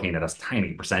only looking at a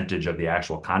tiny percentage of the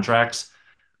actual contracts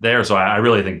there. So I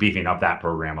really think beefing up that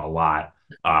program a lot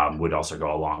would also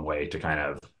go a long way to kind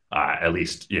of at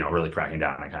least, really cracking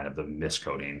down on kind of the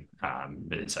miscoding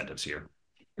incentives here.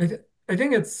 I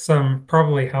think it's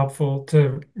probably helpful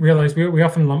to realize we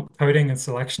often lump coding and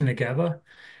selection together.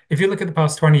 If you look at the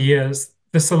past 20 years,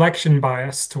 the selection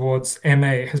bias towards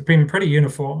MA has been pretty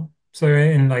uniform. So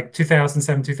in like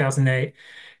 2007, 2008,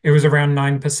 it was around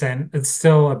 9%. It's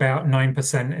still about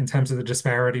 9% in terms of the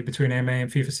disparity between MA and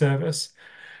fee-for-service.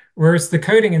 Whereas the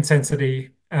coding intensity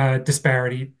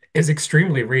disparity is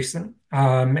extremely recent.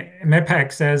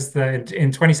 MedPAC says that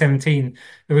in 2017,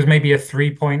 there was maybe a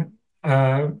 3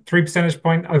 percentage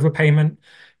point overpayment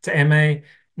to MA.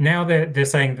 Now they're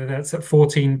saying that that's at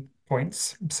 14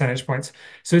 percentage points.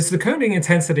 So it's the coding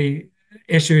intensity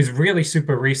issue is really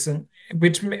super recent,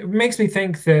 which makes me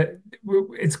think that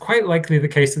it's quite likely the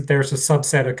case that there's a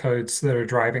subset of codes that are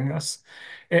driving this.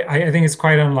 I think it's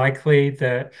quite unlikely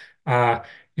that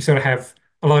you sort of have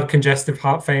a lot of congestive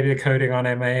heart failure coding on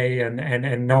MA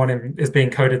and no one is being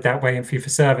coded that way in fee for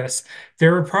service.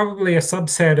 There are probably a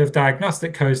subset of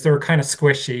diagnostic codes that are kind of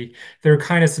squishy, they're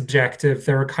kind of subjective,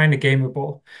 they're kind of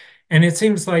gameable. And it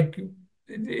seems like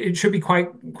it should be quite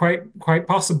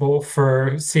possible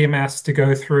for CMS to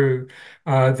go through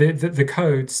the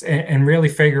codes and really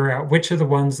figure out which are the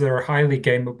ones that are highly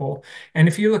gameable. And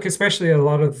if you look, especially a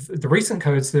lot of the recent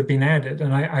codes that have been added,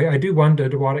 and I do wonder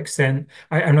to what extent,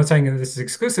 I'm not saying that this is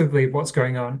exclusively what's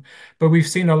going on, but we've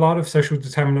seen a lot of social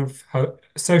determinant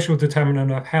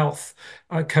of health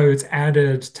codes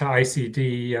added to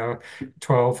ICD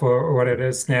 12 or what it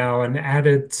is now, and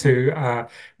added to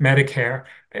Medicare.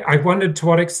 I wondered to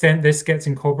what extent this gets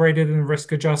incorporated in the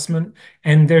risk adjustment.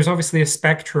 And there's obviously a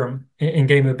spectrum in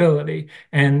gameability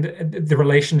and the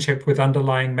relationship with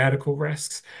underlying medical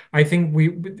risks. I think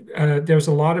there's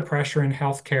a lot of pressure in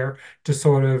healthcare to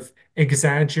sort of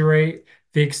exaggerate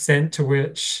the extent to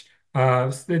which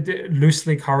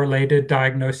loosely correlated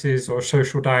diagnoses or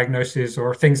social diagnoses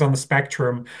or things on the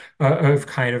spectrum of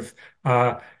kind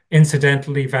of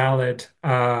incidentally valid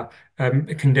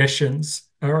conditions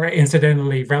or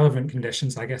incidentally relevant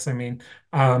conditions, I guess. I mean,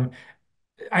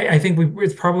 I think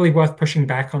it's probably worth pushing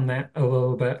back on that a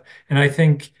little bit. And I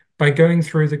think by going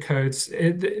through the codes,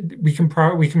 we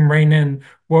can rein in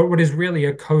what is really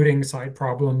a coding side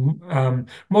problem,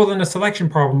 more than a selection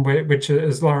problem, which,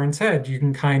 as Lauren said, you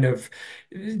can kind of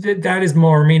that is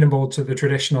more amenable to the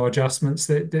traditional adjustments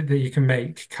that you can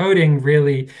make. Coding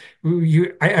really,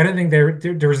 I don't think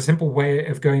there's a simple way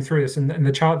of going through this. And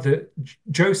the chart that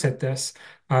Joe said this,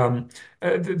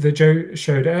 that Joe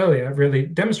showed earlier, really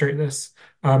demonstrate this.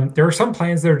 There are some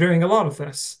plans that are doing a lot of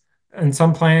this, and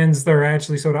some plans that are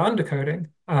actually sort of undercoding.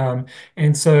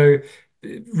 And so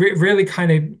really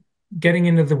kind of getting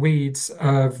into the weeds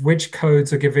of which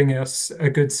codes are giving us a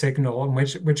good signal and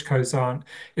which codes aren't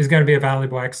is going to be a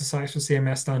valuable exercise for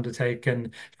CMS to undertake. And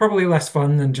it's probably less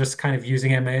fun than just kind of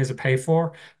using MA as a pay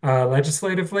for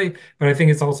legislatively. But I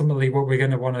think it's ultimately what we're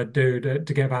going to want to do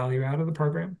to get value out of the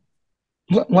program.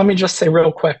 Let me just say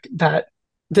real quick that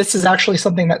this is actually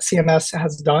something that CMS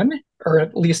has done, or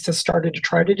at least has started to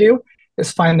try to do,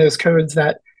 is find those codes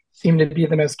that seem to be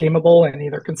the most gameable and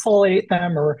either consolidate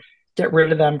them or get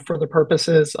rid of them for the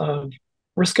purposes of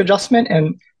risk adjustment.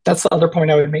 And that's the other point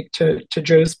I would make to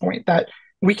Joe's point, that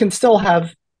we can still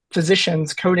have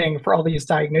physicians coding for all these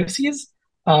diagnoses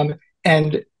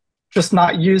and just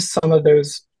not use some of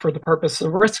those for the purpose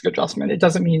of risk adjustment. It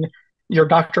doesn't mean your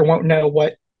doctor won't know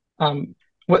what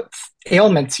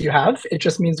ailments you have. It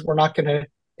just means we're not going to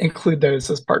include those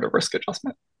as part of risk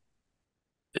adjustment.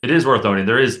 It is worth noting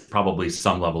there is probably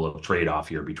some level of trade-off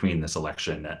here between the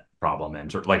selection problem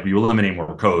and sort of like you eliminate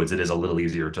more codes, it is a little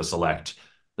easier to select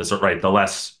the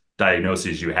less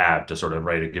diagnoses you have to sort of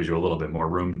it gives you a little bit more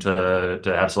room to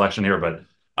have selection here. But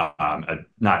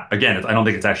not again, I don't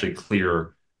think it's actually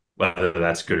clear whether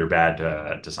that's good or bad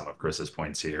to some of Chris's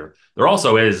points here. There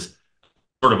also is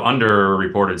sort of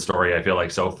underreported story, I feel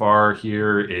like so far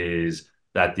here, is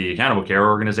that the Accountable Care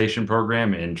Organization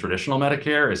program in traditional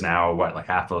Medicare is now like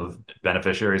half of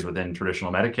beneficiaries within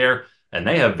traditional Medicare, and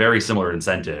they have very similar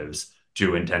incentives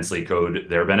to intensely code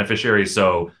their beneficiaries.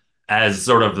 So as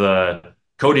sort of the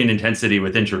coding intensity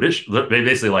within traditional,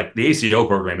 basically like the ACO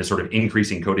program is sort of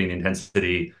increasing coding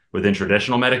intensity within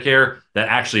traditional Medicare, that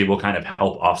actually will kind of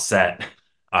help offset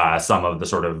some of the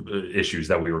sort of issues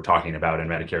that we were talking about in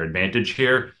Medicare Advantage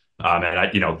here. And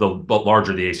the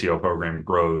larger the ACO program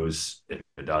grows, if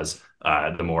it does,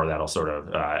 the more that'll sort of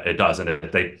it does, and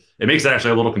it makes it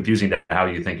actually a little confusing to how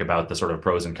you think about the sort of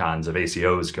pros and cons of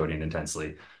ACOs coding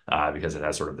intensely, because it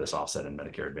has sort of this offset in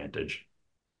Medicare Advantage.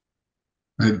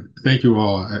 Thank you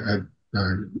all. I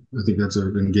think that's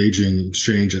an engaging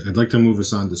exchange. I'd like to move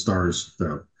us on to STARS,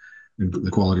 though,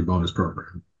 the quality bonus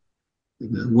program.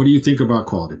 What do you think about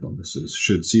quality bonuses?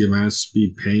 Should CMS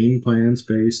be paying plans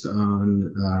based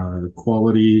on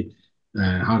quality?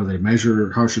 How do they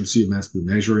measure? How should CMS be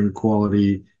measuring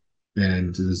quality?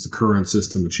 And does the current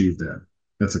system achieve that?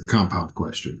 That's a compound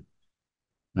question.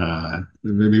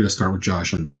 Maybe let's start with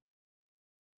Josh.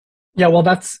 Yeah, well,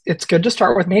 it's good to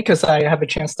start with me because I have a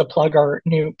chance to plug our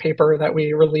new paper that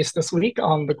we released this week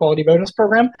on the quality bonus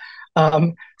program.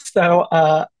 Um, so,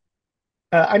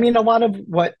 I mean, a lot of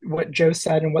what Joe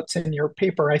said and what's in your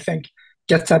paper, I think,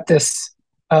 gets at this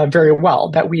very well.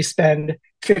 That we spend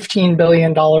 $15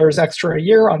 billion extra a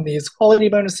year on these quality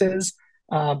bonuses,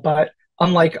 but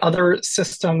unlike other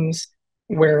systems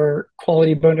where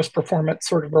quality bonus performance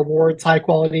sort of rewards high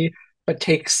quality but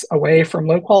takes away from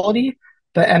low quality,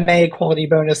 the MA quality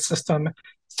bonus system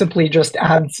simply just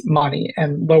adds money,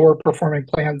 and lower performing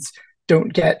plans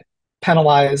don't get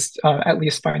penalized, at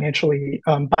least financially,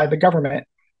 by the government.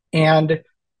 And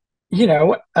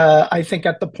I think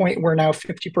at the point where now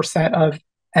 50% of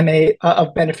MA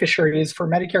of beneficiaries for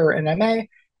Medicare and MA,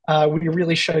 we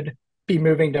really should be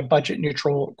moving to budget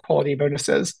neutral quality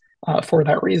bonuses for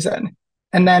that reason.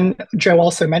 And then Joe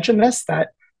also mentioned this, that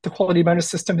the quality bonus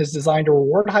system is designed to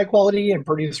reward high quality and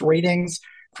produce ratings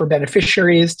for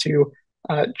beneficiaries to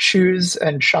choose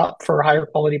and shop for higher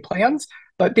quality plans.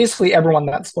 But basically, everyone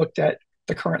that's looked at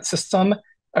the current system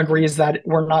agrees that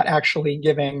we're not actually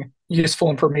giving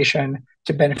useful information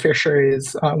to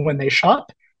beneficiaries when they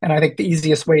shop. And I think the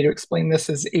easiest way to explain this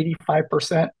is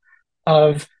 85%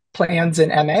 of plans in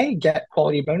MA get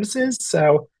quality bonuses.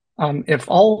 So if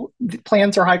all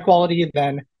plans are high quality,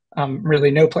 then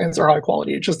really no plans are high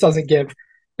quality. It just doesn't give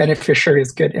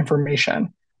beneficiaries good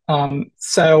information.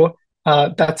 So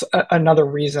that's another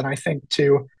reason, I think,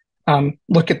 to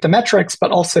look at the metrics,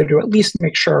 but also to at least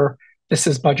make sure this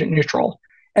is budget neutral.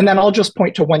 And then I'll just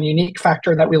point to one unique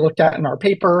factor that we looked at in our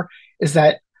paper is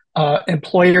that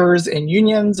employers and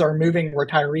unions are moving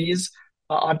retirees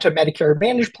onto Medicare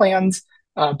Advantage plans,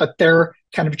 but they're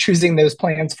kind of choosing those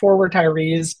plans for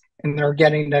retirees, and they're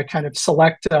getting to kind of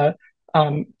select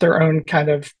their own kind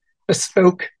of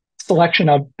bespoke selection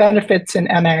of benefits in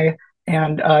MA.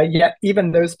 And yet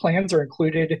even those plans are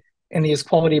included in these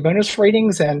quality bonus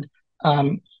ratings, and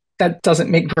that doesn't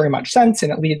make very much sense,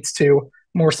 and it leads to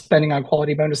more spending on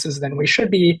quality bonuses than we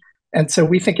should be. And so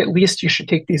we think at least you should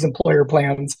take these employer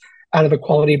plans out of the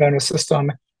quality bonus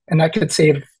system, and that could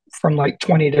save from like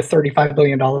 $20 to $35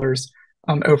 billion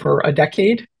over a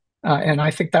decade. And I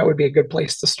think that would be a good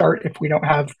place to start if we don't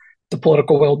have the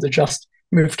political will to just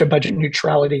move to budget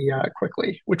neutrality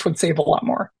quickly, which would save a lot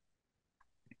more.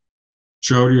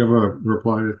 Joe, do you have a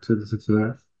reply to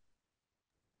that?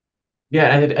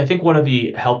 Yeah, I think one of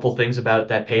the helpful things about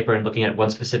that paper and looking at one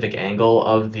specific angle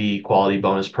of the quality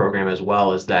bonus program as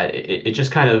well is that it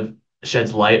just kind of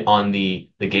sheds light on the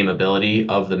gameability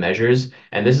of the measures.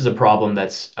 And this is a problem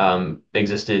that's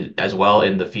existed as well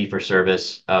in the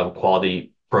fee-for-service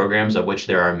quality programs, of which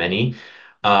there are many.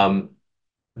 The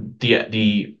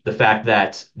fact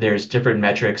that there's different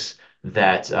metrics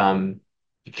that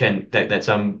that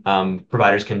some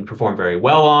providers can perform very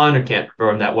well on or can't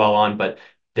perform that well on, but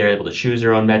they're able to choose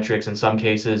their own metrics in some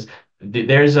cases.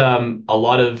 There's a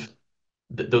lot of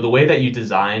the way that you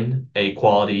design a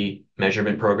quality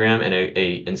measurement program and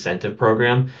a incentive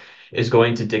program is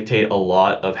going to dictate a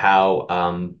lot of how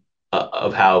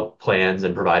plans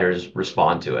and providers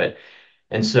respond to it.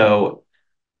 And so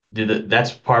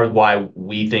that's part of why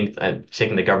we think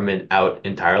taking the government out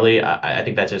entirely. I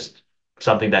think that's just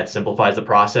something that simplifies the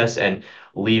process and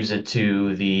leaves it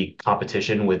to the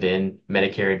competition within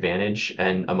Medicare Advantage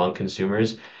and among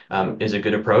consumers is a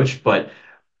good approach. But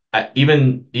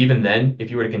even then,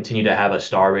 if you were to continue to have a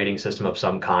star rating system of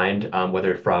some kind,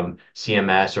 whether from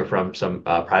CMS or from some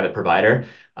private provider,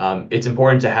 it's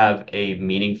important to have a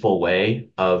meaningful way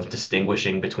of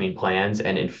distinguishing between plans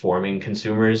and informing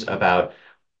consumers about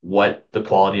what the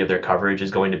quality of their coverage is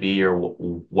going to be or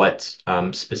what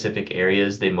specific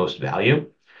areas they most value.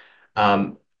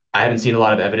 I haven't seen a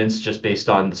lot of evidence just based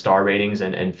on the star ratings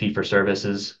and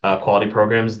fee-for-services quality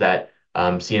programs that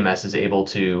CMS is able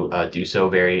to do so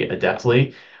very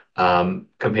adeptly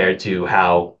compared to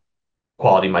how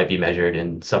quality might be measured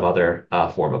in some other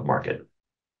form of market.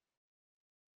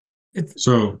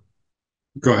 So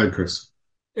go ahead, Chris.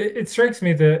 It strikes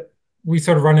me that we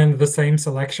sort of run into the same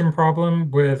selection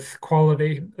problem with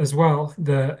quality as well.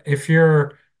 If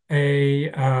you're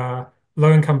a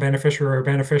low-income beneficiary or a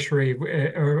beneficiary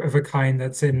of a kind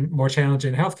that's in more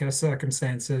challenging healthcare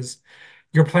circumstances,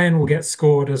 your plan will get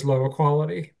scored as lower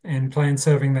quality, and plans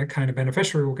serving that kind of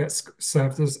beneficiary will get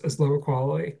served as lower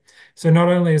quality. So not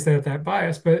only is there that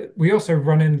bias, but we also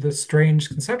run into the strange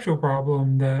conceptual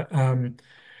problem that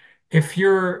if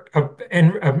you're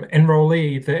an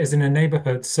enrollee that is in a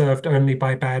neighborhood served only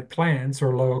by bad plans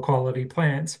or lower quality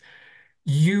plans,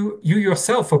 you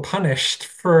yourself are punished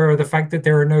for the fact that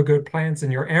there are no good plans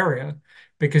in your area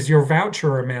because your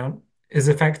voucher amount is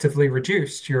effectively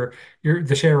reduced. Your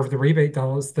the share of the rebate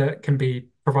dollars that can be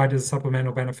provided as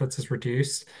supplemental benefits is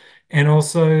reduced, and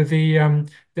also the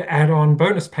add-on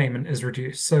bonus payment is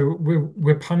reduced. So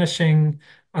we're punishing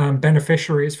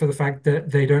beneficiaries for the fact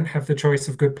that they don't have the choice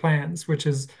of good plans, which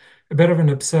is a bit of an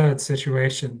absurd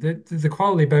situation. The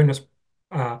quality bonus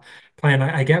uh, plan.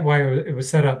 I get why it was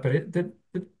set up, but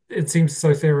it seems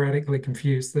so theoretically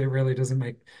confused that it really doesn't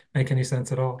make any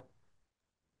sense at all.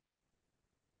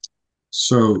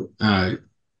 So I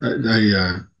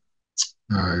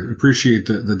appreciate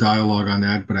the dialogue on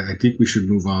that, but I think we should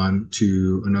move on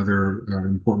to another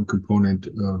important component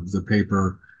of the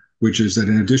paper, which is that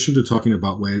in addition to talking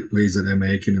about ways that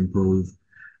MA can improve,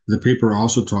 the paper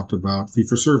also talked about fee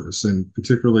for service and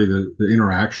particularly the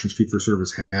interactions fee for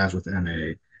service has with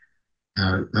MA.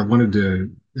 I wanted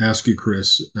to ask you,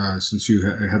 Chris, since you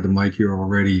had the mic here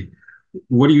already,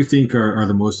 what do you think are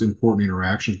the most important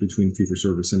interactions between fee for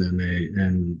service and MA?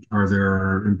 And are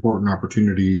there important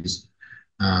opportunities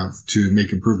to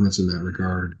make improvements in that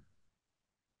regard?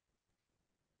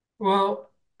 Well,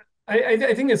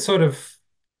 I think it's sort of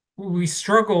we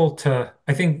struggle to.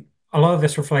 I think a lot of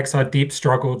this reflects our deep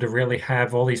struggle to really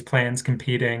have all these plans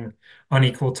competing on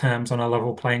equal terms on a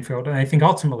level playing field. And I think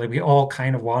ultimately we all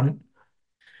want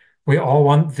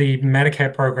the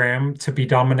Medicare program to be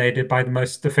dominated by the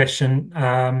most efficient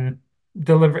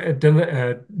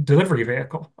delivery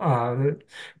vehicle,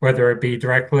 whether it be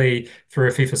directly through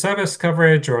a fee-for-service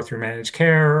coverage or through managed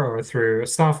care or through a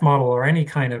staff model or any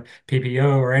kind of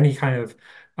PPO or any kind of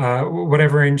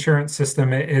whatever insurance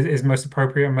system is most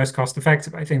appropriate and most cost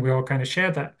effective. I think we all kind of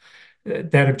share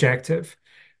that objective.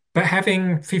 But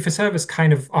having fee for service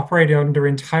kind of operate under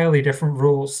entirely different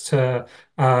rules to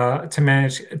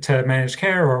manage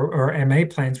care or MA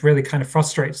plans really kind of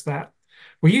frustrates that.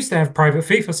 We used to have private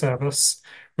fee for service,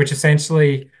 which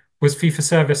essentially was fee for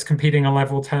service competing on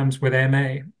level terms with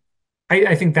MA.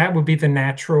 I think that would be the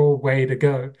natural way to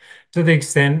go to the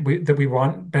extent that we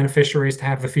want beneficiaries to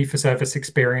have the fee for service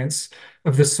experience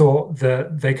of the sort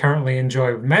that they currently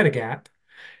enjoy with Medigap.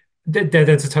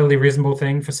 That's a totally reasonable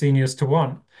thing for seniors to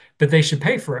want, but they should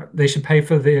pay for it. They should pay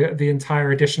for the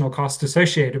entire additional cost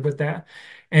associated with that.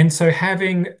 And so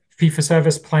having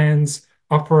fee-for-service plans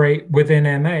operate within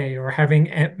MA or having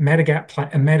a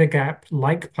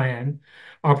Medigap-like plan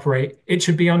operate, it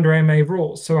should be under MA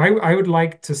rules. So I would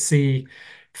like to see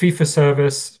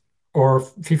fee-for-service or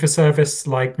fee-for-service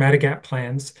like Medigap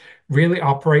plans really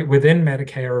operate within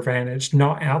Medicare Advantage,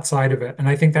 not outside of it. And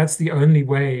I think that's the only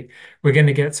way we're going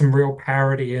to get some real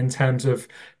parity in terms of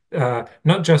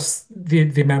not just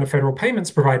the amount of federal payments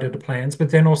provided to plans,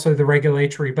 but then also the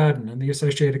regulatory burden and the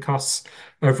associated costs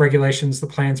of regulations the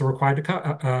plans are required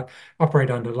to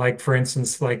operate under. Like, for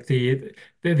instance, like the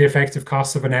effective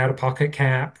costs of an out-of-pocket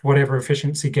cap, whatever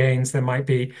efficiency gains there might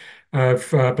be of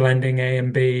blending A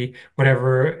and B,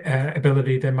 whatever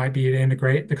ability there might be to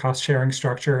integrate the cost sharing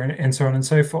structure and so on and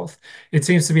so forth. It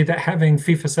seems to be that having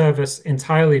fee for service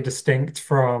entirely distinct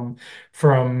from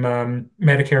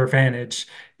Medicare Advantage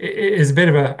is a bit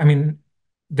of a, I mean,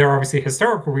 there are obviously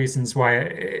historical reasons why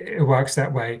it works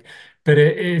that way, but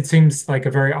it seems like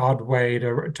a very odd way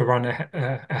to run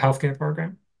a healthcare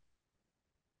program.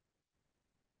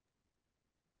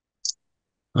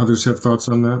 Others have thoughts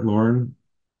on that, Lauren,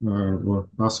 or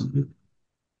possibly?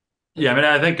 Yeah,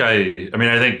 I think I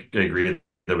agree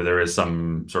that there is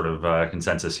some sort of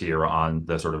consensus here on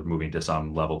the sort of moving to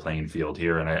some level playing field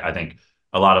here, and I think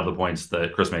a lot of the points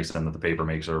that Chris makes and that the paper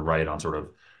makes are right on sort of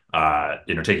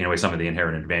taking away some of the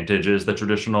inherent advantages that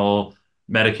traditional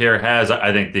Medicare has.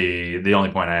 I think the only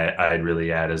point I'd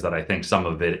really add is that I think some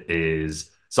of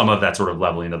that sort of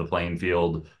leveling of the playing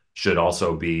field should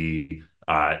also be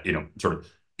sort of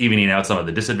evening out some of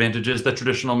the disadvantages that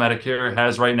traditional Medicare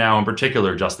has right now, in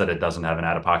particular, just that it doesn't have an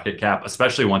out-of-pocket cap,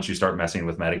 especially once you start messing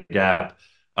with Medigap,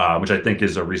 which I think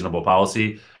is a reasonable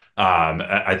policy.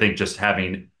 I think just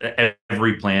having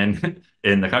every plan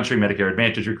in the country, Medicare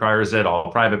Advantage requires it.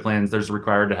 All private plans, there's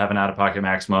required to have an out-of-pocket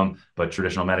maximum, but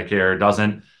traditional Medicare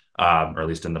doesn't. or at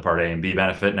least in the Part A and B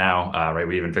benefit now, right?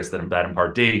 We even fixed that in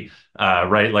Part D,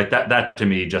 right? Like that to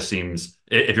me just seems,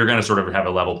 if you're going to sort of have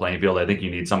a level playing field, I think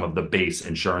you need some of the base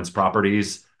insurance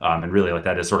properties. And really, like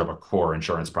that is sort of a core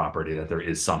insurance property, that there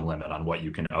is some limit on what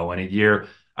you can owe in a year.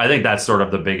 I think that's sort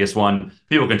of the biggest one.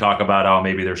 People can talk about, oh,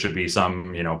 maybe there should be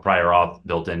some, prior auth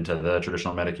built into the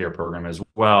traditional Medicare program as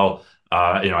well.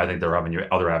 I think there are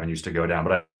other avenues to go down,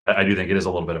 but I do think it is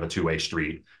a little bit of a two-way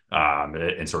street,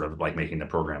 and sort of like making the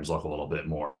programs look a little bit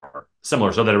more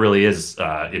similar, so that it really is,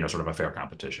 sort of a fair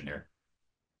competition here.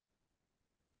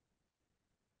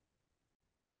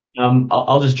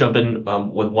 I'll just jump in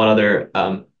with one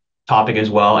other topic as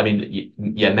well. I mean,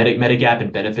 yeah, Medigap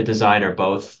and benefit design are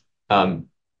both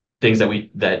things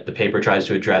that the paper tries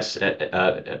to address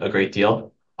a great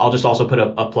deal. I'll just also put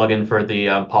a plug in for the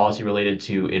policy related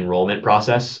to enrollment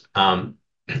process.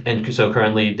 And so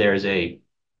currently there's a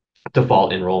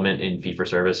default enrollment in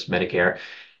fee-for-service Medicare.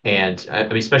 And I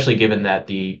mean, especially given that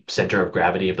the center of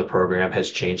gravity of the program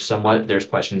has changed somewhat, there's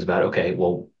questions about, okay,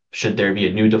 well, should there be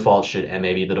a new default? Should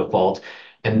MA be the default?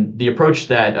 And the approach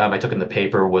that I took in the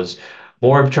paper was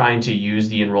more of trying to use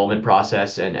the enrollment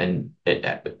process and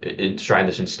trying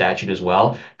this in statute as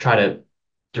well, try to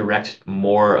direct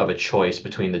more of a choice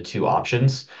between the two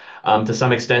options. To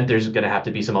some extent, there's going to have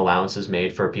to be some allowances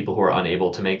made for people who are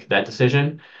unable to make that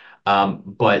decision.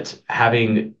 But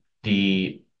having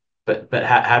the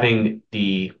having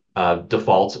the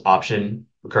default option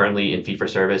currently in fee for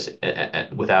service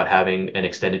without having an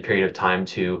extended period of time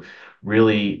to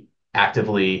really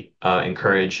actively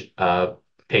encourage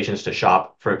patients to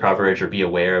shop for coverage or be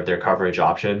aware of their coverage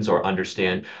options or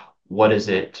understand what is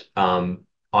it on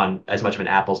as much of an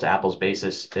apples to apples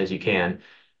basis as you can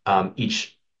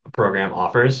each program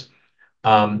offers.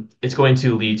 It's going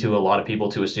to lead to a lot of people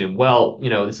to assume, well,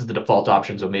 this is the default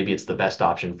option, so maybe it's the best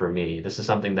option for me. This is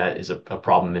something that is a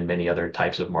problem in many other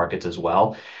types of markets as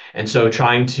well. And so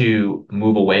trying to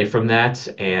move away from that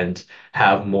and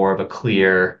have more of a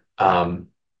clear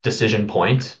decision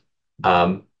point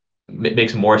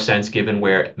makes more sense given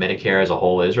where Medicare as a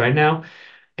whole is right now.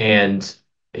 And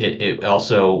it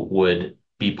also would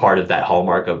be part of that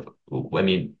hallmark of, I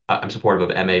mean, I'm supportive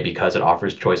of MA because it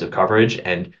offers choice of coverage,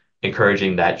 and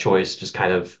encouraging that choice just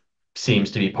kind of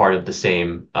seems to be part of the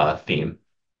same theme.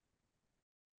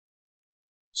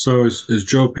 So as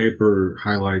Joe paper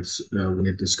highlights when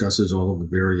it discusses all of the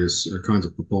various kinds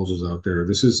of proposals out there,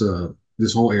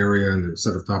 this whole area and the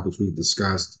set of topics we've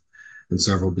discussed and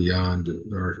several beyond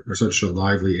are such a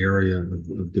lively area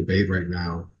of debate right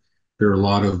now. There are a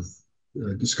lot of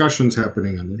discussions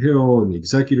happening on the Hill and the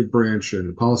executive branch and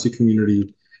the policy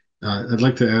community. I'd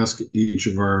like to ask each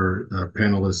of our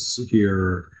panelists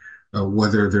here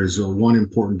whether there's one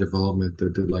important development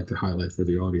that they'd like to highlight for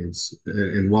the audience.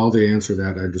 And while they answer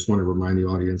that, I just want to remind the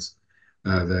audience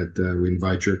that we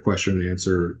invite your question and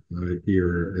answer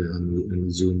here in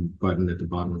the Zoom button at the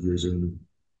bottom of your Zoom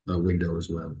window as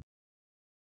well.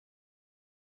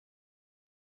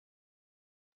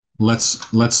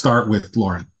 Let's start with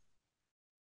Lauren.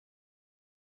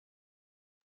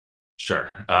 Sure.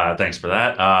 Thanks for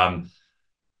that.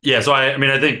 Yeah, so I mean,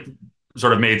 I think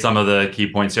sort of made some of the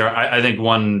key points here. I think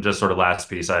one just sort of last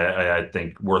piece I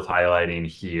think worth highlighting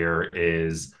here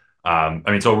is, I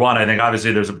mean, so one, I think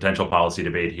obviously there's a potential policy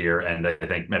debate here, and I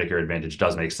think Medicare Advantage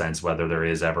does make sense whether there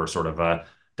is ever sort of a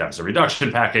deficit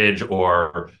reduction package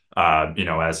or,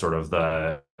 as sort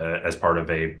of as part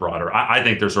of a broader, I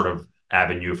think there's sort of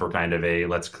avenue for kind of a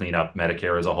let's clean up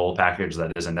Medicare as a whole package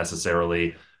that isn't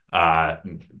necessarily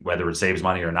whether it saves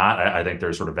money or not. I think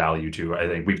there's sort of value to. I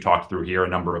think we've talked through here a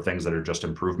number of things that are just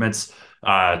improvements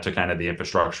to kind of the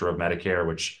infrastructure of Medicare,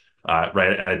 which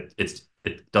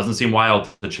it doesn't seem wild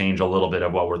to change a little bit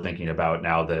of what we're thinking about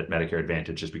now that Medicare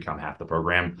Advantage has become half the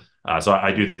program. So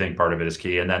I do think part of it is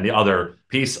key. And then the other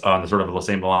piece on the sort of the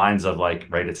same lines of like,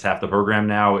 right, it's half the program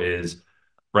now is,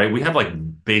 right, we have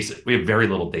very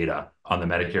little data on the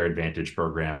Medicare Advantage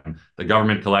program. The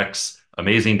government collects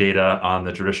amazing data on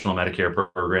the traditional Medicare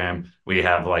program. We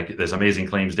have like this amazing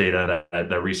claims data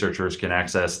that researchers can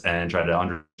access and try to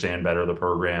understand better the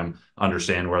program,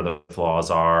 understand where the flaws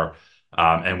are.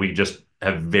 And we just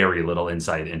have very little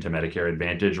insight into Medicare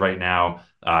Advantage right now.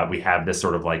 We have this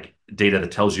sort of like data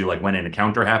that tells you like when an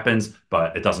encounter happens,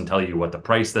 but it doesn't tell you what the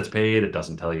price that's paid. It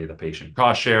doesn't tell you the patient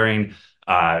cost sharing.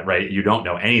 Right? You don't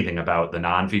know anything about the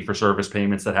non-fee-for-service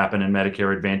payments that happen in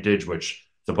Medicare Advantage, which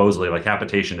supposedly like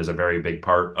capitation is a very big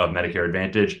part of Medicare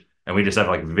Advantage. And we just have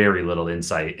like very little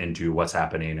insight into what's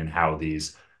happening and how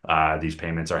these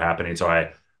payments are happening. So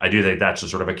I do think that's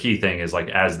just sort of a key thing is like,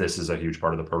 as this is a huge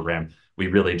part of the program, we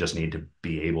really just need to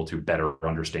be able to better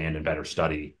understand and better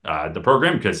study the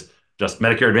program, because just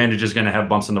Medicare Advantage is going to have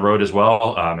bumps in the road as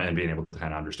well. And being able to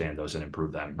kind of understand those and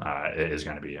improve them is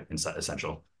going to be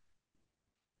essential.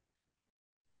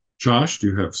 Josh, do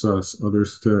you have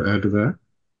others to add to that?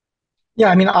 Yeah,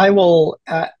 I mean, I will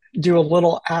do a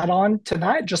little add-on to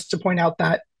that just to point out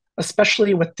that,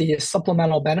 especially with the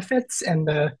supplemental benefits and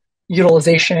the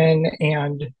utilization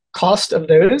and cost of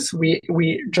those,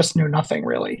 we just know nothing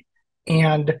really.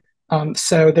 And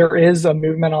so there is a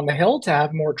movement on the Hill to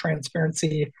have more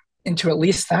transparency into at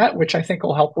least that, which I think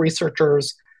will help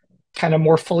researchers kind of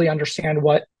more fully understand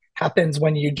what happens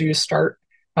when you do start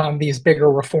these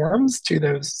bigger reforms to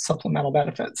those supplemental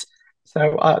benefits.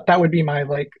 So that would be my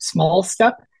like small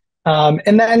step.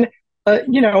 And then,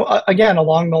 again,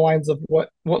 along the lines of what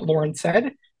Lauren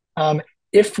said,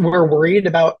 if we're worried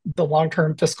about the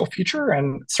long-term fiscal future,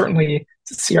 and certainly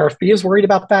CRFB is worried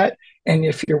about that, and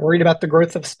if you're worried about the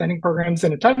growth of spending programs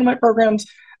and entitlement programs,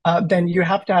 then you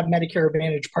have to have Medicare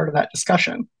Advantage part of that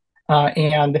discussion.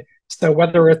 And so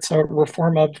whether it's a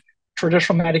reform of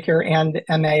traditional Medicare and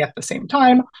MA at the same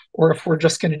time, or if we're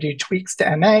just going to do tweaks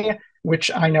to MA, which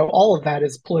I know all of that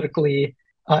is politically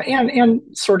and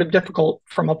sort of difficult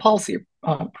from a policy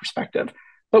perspective.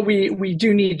 But we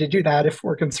do need to do that if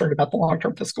we're concerned about the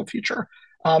long-term fiscal future.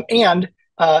 And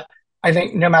I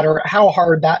think no matter how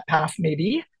hard that path may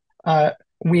be,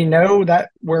 we know that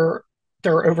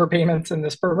there are overpayments in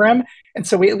this program. And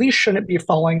so we at least shouldn't be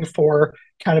falling for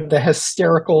kind of the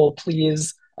hysterical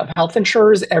pleas of health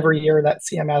insurers every year that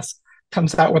CMS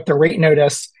comes out with the rate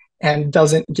notice and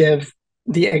doesn't give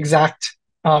the exact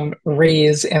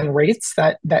raise and rates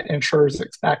that insurers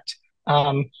expect.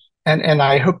 And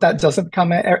I hope that doesn't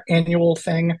become an annual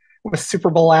thing with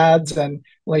Super Bowl ads and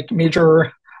like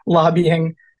major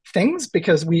lobbying things,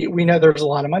 because we know there's a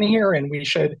lot of money here, and we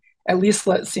should at least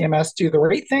let CMS do the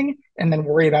right thing and then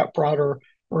worry about broader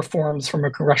reforms from a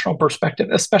congressional perspective,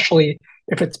 especially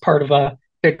if it's part of a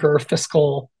bigger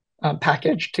fiscal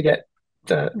package to get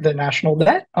the national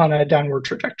debt on a downward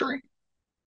trajectory.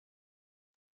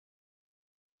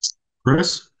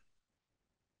 Chris?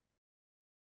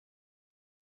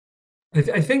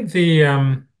 I think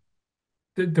the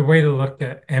way to look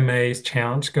at MA's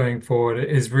challenge going forward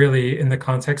is really in the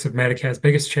context of Medicare's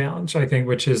biggest challenge, I think,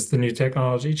 which is the new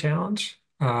technology challenge.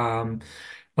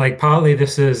 Like partly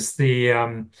this is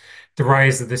the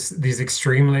rise of these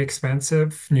extremely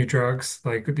expensive new drugs,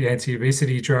 like the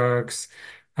anti-obesity drugs,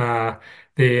 the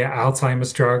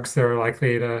Alzheimer's drugs that are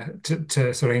likely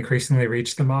to sort of increasingly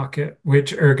reach the market,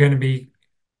 which are going to be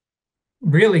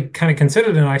really kind of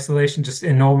considered in isolation, just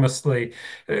enormously,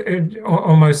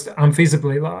 almost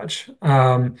unfeasibly large.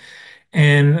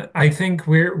 And I think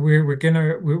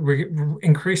we're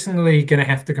increasingly gonna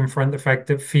have to confront the fact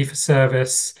that fee for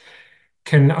service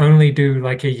can only do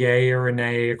like a yay or a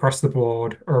nay across the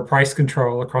board, or a price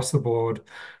control across the board,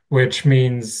 which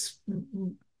means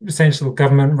essential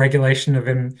government regulation of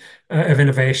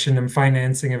innovation and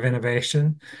financing of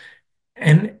innovation.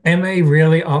 And MA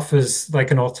really offers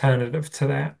like an alternative to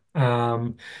that,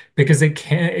 because it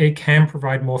can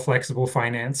provide more flexible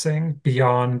financing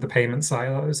beyond the payment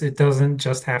silos. It doesn't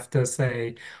just have to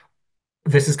say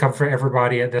this is covered for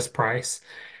everybody at this price.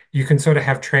 You can sort of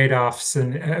have trade-offs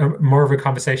and more of a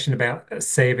conversation about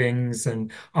savings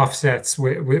and offsets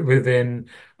within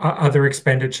other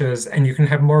expenditures, and you can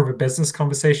have more of a business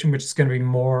conversation, which is going to be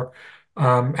more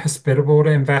hospitable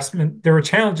to investment. There are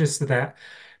challenges to that,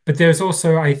 but there's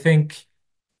also, I think,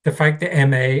 the fact that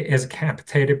MA is a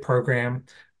capitated program,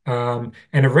 and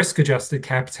a risk-adjusted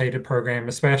capitated program,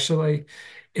 especially,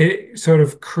 it sort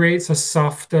of creates a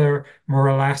softer, more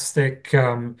elastic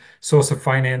source of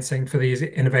financing for these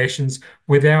innovations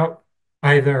without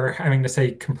either having to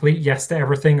say complete yes to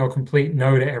everything or complete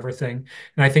no to everything.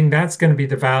 And I think that's going to be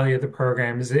the value of the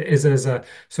program is as a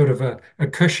sort of a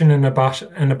cushion and a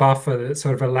buffer that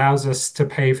sort of allows us to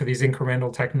pay for these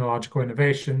incremental technological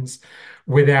innovations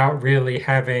without really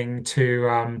having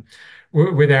to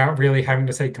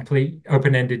say complete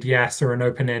open-ended yes or an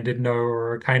open-ended no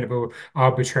or a kind of a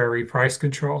arbitrary price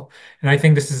control. And I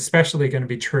think this is especially going to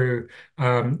be true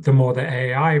the more that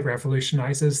AI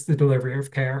revolutionizes the delivery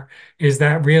of care, is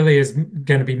that really is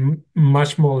going to be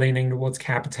much more leaning towards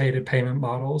capitated payment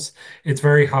models. It's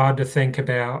very hard to think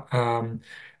about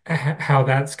how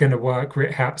that's going to work,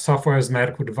 how software as a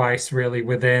medical device really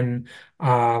within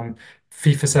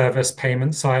fee-for-service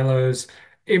payment silos.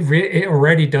 It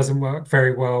already doesn't work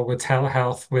very well with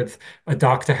telehealth, with a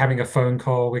doctor having a phone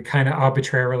call. We kind of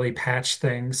arbitrarily patch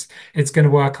things. It's going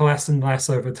to work less and less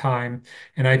over time.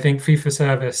 And I think fee for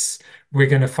service we're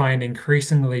going to find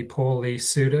increasingly poorly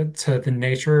suited to the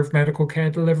nature of medical care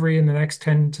delivery in the next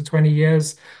 10 to 20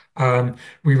 years.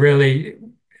 We really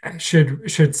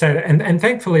should set it. And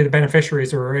thankfully, the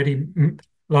beneficiaries are already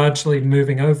largely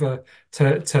moving over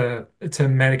to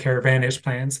Medicare Advantage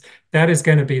plans. That is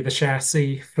going to be the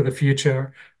chassis for the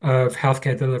future of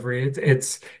healthcare delivery.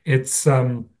 It's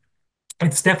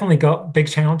definitely got big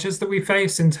challenges that we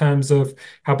face in terms of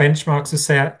how benchmarks are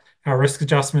set, how risk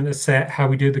adjustment is set, how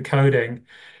we do the coding.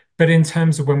 But in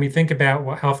terms of when we think about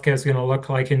what healthcare is going to look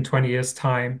like in 20 years'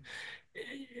 time,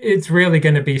 it's really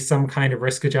going to be some kind of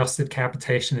risk adjusted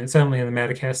capitation. It's only in the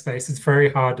Medicare space. It's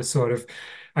very hard to sort of,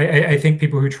 I think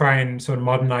people who try and sort of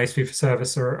modernize fee for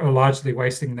service are largely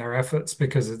wasting their efforts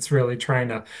because it's really trying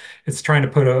to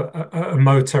put a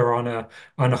motor on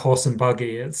a horse and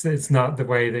buggy. It's not the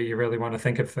way that you really want to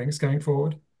think of things going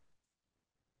forward.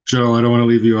 Joe, I don't want to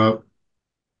leave you out.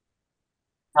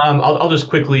 I'll just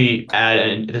quickly add,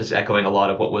 and this is echoing a lot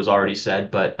of what was already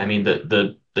said, but I mean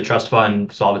the trust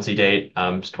fund solvency date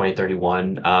is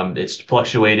 2031. It's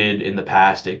fluctuated in the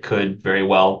past. It could very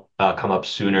well come up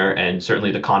sooner, and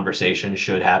certainly the conversation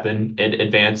should happen in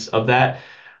advance of that.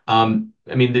 I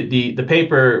mean the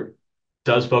paper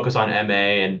does focus on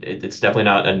MA, and it's definitely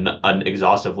not an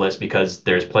exhaustive list because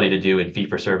there's plenty to do in fee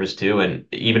for service too. And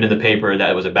even in the paper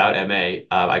that was about MA,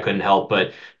 I couldn't help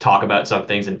but talk about some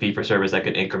things in fee for service that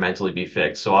could incrementally be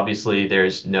fixed. So obviously,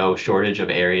 there's no shortage of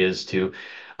areas to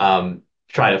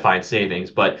try to find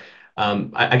savings. But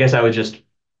I guess I would just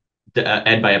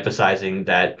end by emphasizing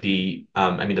that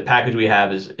I mean, the package we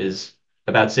have is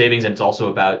about savings, and it's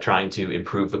also about trying to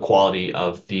improve the quality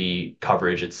of the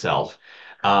coverage itself.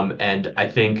 And I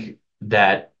think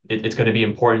that it's going to be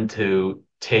important to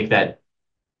take that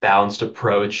balanced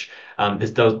approach.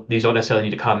 These don't necessarily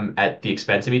need to come at the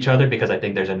expense of each other because I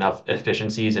think there's enough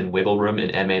efficiencies and wiggle room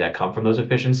in MA that come from those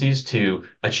efficiencies to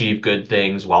achieve good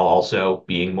things while also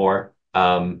being more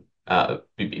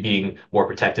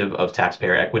protective of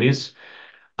taxpayer equities.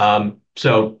 That's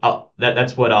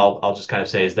what I'll just kind of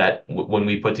say is that when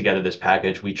we put together this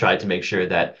package, we tried to make sure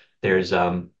that there's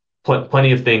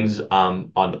plenty of things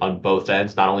on both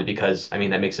ends, not only because I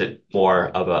mean that makes it more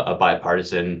of a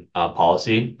bipartisan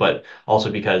policy, but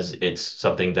also because it's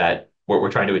something that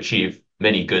we're trying to achieve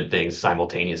many good things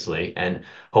simultaneously, and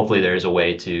hopefully there is a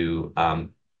way to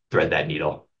thread that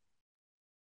needle.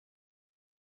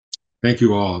 Thank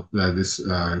you all. This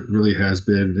really has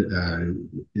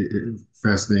been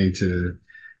fascinating to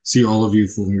see all of you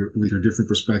with your different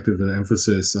perspective and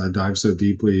emphasis dive so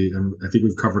deeply. I think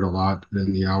we've covered a lot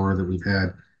in the hour that we've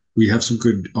had. We have some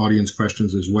good audience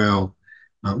questions as well.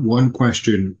 One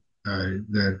question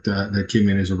that came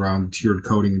in is around tiered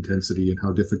coding intensity and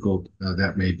how difficult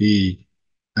that may be.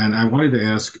 And I wanted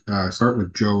to start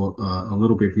with Joe a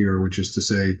little bit here, which is to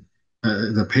say,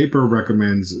 the paper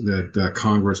recommends that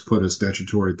Congress put a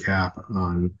statutory cap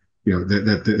on,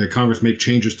 that Congress make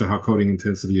changes to how coding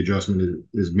intensity adjustment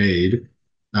is made,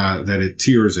 that it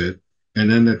tiers it, and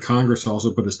then that Congress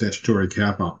also put a statutory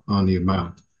cap on the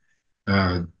amount.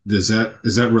 Is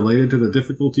that related to the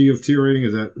difficulty of tiering?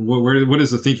 What is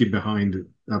the thinking behind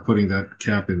putting that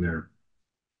cap in there?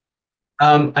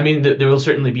 I mean, there will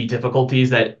certainly be difficulties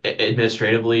that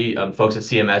administratively folks at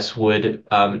CMS would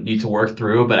need to work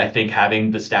through, but I think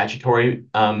having the statutory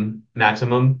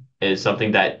maximum is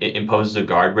something that imposes a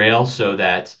guardrail so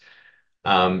that,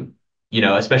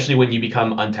 especially when you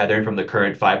become untethered from the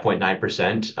current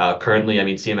 5.9%. Currently, I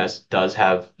mean, CMS does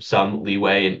have some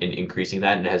leeway in increasing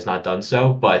that and has not done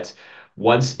so, but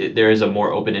once there is a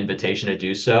more open invitation to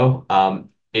do so,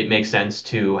 it makes sense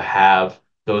to have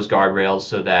those guardrails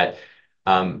so that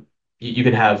you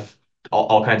can have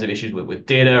all kinds of issues with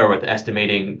data or with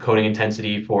estimating coding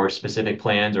intensity for specific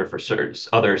plans or for certain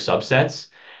other subsets.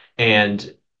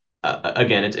 And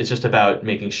again, it's just about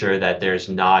making sure that there's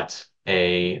not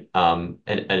a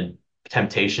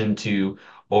temptation to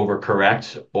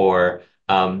overcorrect or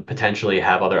potentially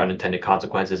have other unintended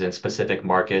consequences in specific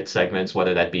market segments,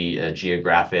 whether that be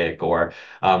geographic or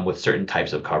with certain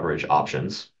types of coverage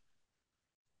options.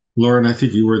 Lauren, I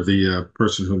think you were the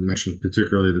person who mentioned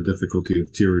particularly the difficulty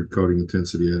of tiered coding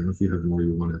intensity. I don't know if you have more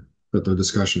you want to, but the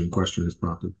discussion and question is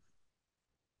prompted.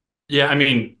 Yeah, I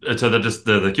mean, to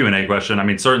the Q&A question, I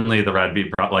mean, certainly the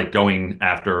RADV, like going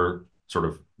after sort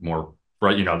of more,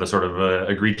 the sort of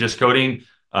egregious coding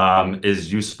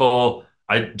is useful.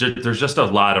 There's just a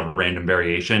lot of random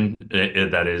variation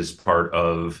that is part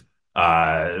of,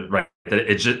 right.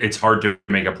 It's hard to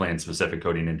make a plan specific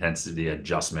coding intensity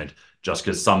adjustment just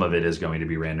because some of it is going to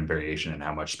be random variation in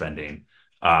how much spending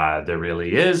there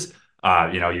really is.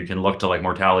 You can look to like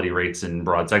mortality rates in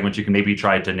broad segments. You can maybe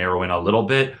try to narrow in a little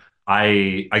bit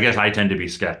I guess I tend to be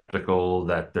skeptical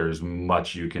that there's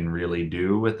much you can really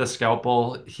do with the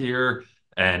scalpel here.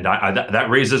 And that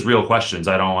raises real questions.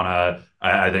 I don't want to.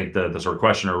 I think the sort of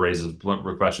questioner raises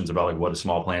questions about like what do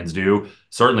small plans do.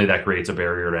 Certainly, that creates a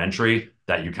barrier to entry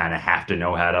that you kind of have to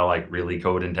know how to like really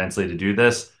code intensely to do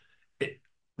this. It,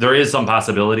 there is some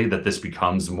possibility that this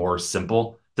becomes more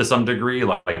simple to some degree.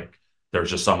 Like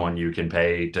there's just someone you can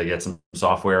pay to get some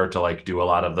software to like do a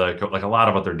lot of the like a lot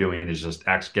of what they're doing is just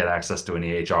get access to an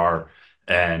EHR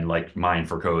and like mine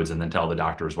for codes and then tell the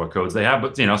doctors what codes they have.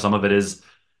 But some of it is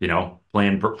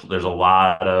there's a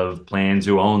lot of plans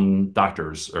who own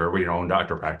doctors or own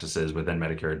doctor practices within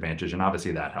Medicare Advantage, and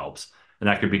obviously that helps. And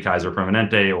that could be Kaiser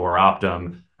Permanente or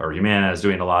Optum or Humana is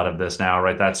doing a lot of this now,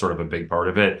 right? That's sort of a big part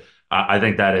of it. I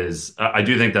think that is, I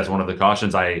do think that's one of the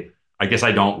cautions. I guess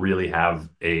I don't really have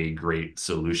a great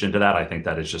solution to that. I think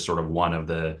that is just sort of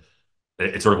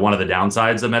it's sort of one of the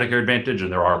downsides of Medicare Advantage,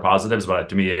 and there are positives, but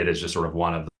to me, it is just sort of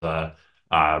one of the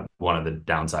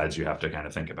downsides you have to kind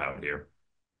of think about here.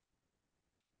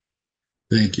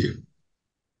 Thank you.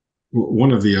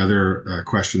 One of the other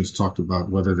questions talked about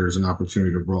whether there's an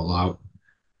opportunity to roll out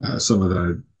some of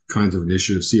the kinds of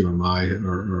initiatives CMMI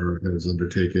or has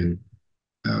undertaken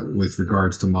with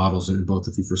regards to models in both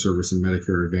the fee-for-service and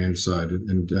Medicare Advantage side.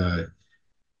 And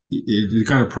it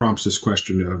kind of prompts this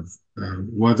question of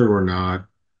whether or not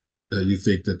you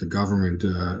think that the government,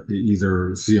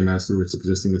 either CMS through its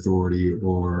existing authority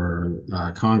or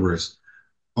Congress,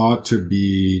 ought to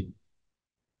be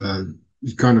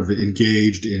kind of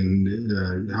engaged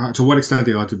in, to what extent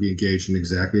they ought to be engaged in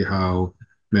exactly how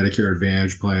Medicare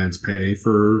Advantage plans pay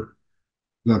for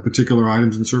particular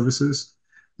items and services.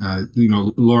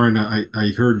 Lauren,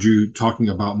 I heard you talking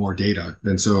about more data,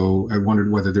 and so I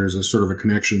wondered whether there's a sort of a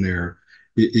connection there.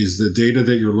 Is the data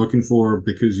that you're looking for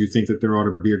because you think that there ought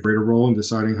to be a greater role in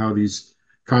deciding how these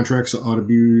contracts ought to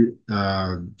be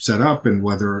set up, and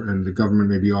the government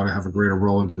maybe ought to have a greater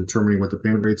role in determining what the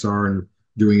payment rates are and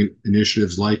doing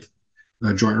initiatives like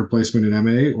joint replacement in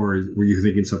MA, or were you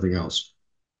thinking something else?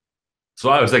 So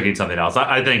I was thinking something else.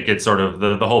 I think it's sort of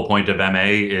the whole point of MA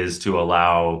is to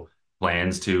allow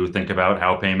plans to think about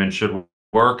how payments should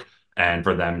work and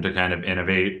for them to kind of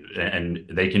innovate, and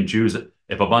they can choose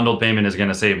if a bundled payment is going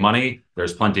to save money,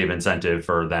 there's plenty of incentive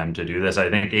for them to do this. I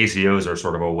think ACOs are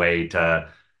sort of a way to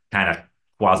kind of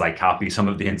quasi copy some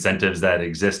of the incentives that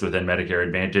exist within Medicare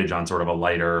Advantage on sort of a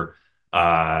lighter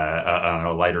I don't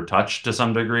know, lighter touch to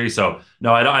some degree. So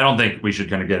no, I don't think we should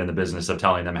kind of get in the business of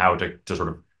telling them how to sort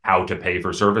of how to pay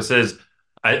for services.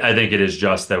 I think it is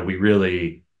just that we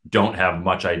really don't have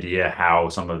much idea how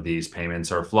some of these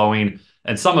payments are flowing.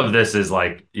 And some of this is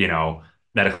like,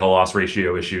 medical loss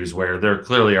ratio issues where there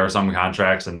clearly are some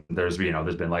contracts and there's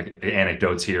been like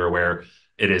anecdotes here where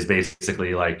it is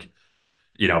basically like,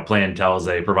 plan tells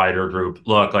a provider group,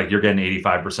 look, like you're getting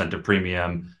 85% of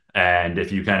premium. And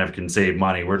if you kind of can save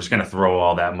money, we're just going to throw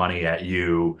all that money at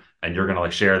you and you're going to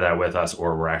like share that with us,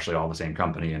 or we're actually all the same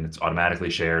company and it's automatically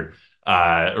shared.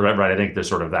 Right. I think there's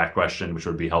sort of that question, which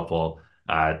would be helpful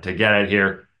to get at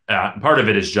here. Part of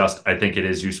it is just, I think it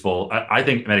is useful. I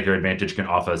think Medicare Advantage can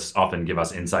often give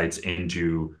us insights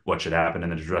into what should happen in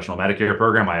the traditional Medicare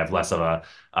program. I have less of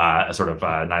a sort of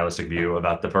nihilistic view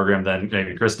about the program than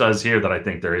maybe Chris does here, that I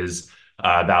think there is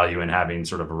value in having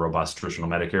sort of a robust traditional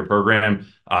Medicare program.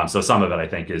 So some of it, I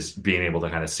think, is being able to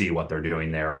kind of see what they're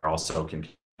doing there also can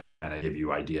kind of give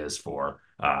you ideas for,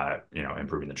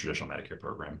 improving the traditional Medicare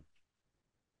program.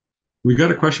 We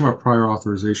got a question about prior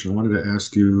authorization. I wanted to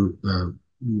ask you,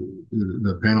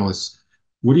 the panelists,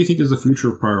 what do you think is the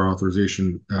future of prior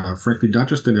authorization? Frankly, not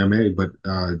just in MA, but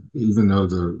even though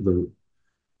the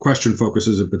question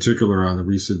focuses in particular on the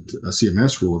recent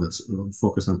CMS rule that's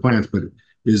focused on plans, but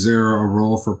is there a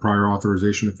role for prior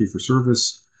authorization of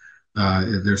fee-for-service?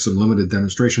 There's some limited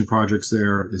demonstration projects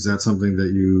there. Is that something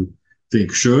that you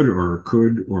think should or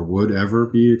could or would ever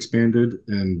be expanded?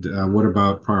 And what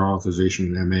about prior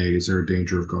authorization in MA? Is there a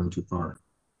danger of going too far?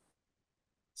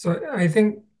 So I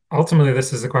think ultimately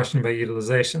this is a question about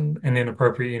utilization and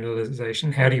inappropriate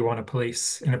utilization. How do you want to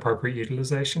police inappropriate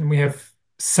utilization? We have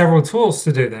several tools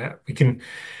to do that. We can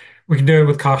do it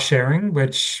with cost sharing,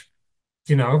 which,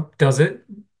 does it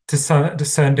to a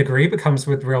certain degree, but comes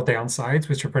with real downsides,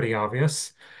 which are pretty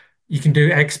obvious. You can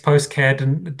do ex post care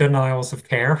denials of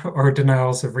care or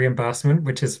denials of reimbursement,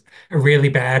 which is a really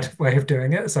bad way of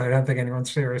doing it. So I don't think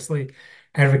anyone's seriously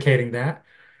advocating that.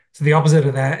 So the opposite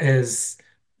of that is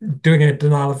doing a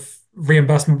denial of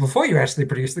reimbursement before you actually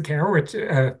produce the care, which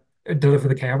deliver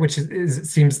the care, which it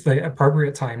seems the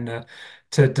appropriate time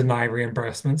to deny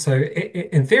reimbursement. So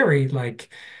in theory, like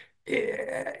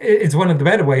it's one of the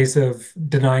better ways of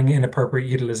denying inappropriate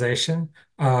utilization.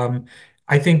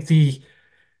 I think the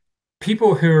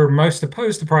people who are most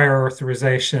opposed to prior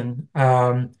authorization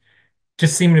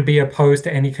just seem to be opposed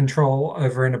to any control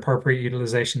over inappropriate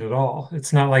utilization at all.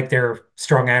 It's not like they're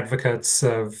strong advocates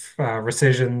of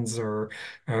rescissions or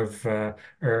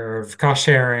of cost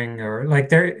sharing, or like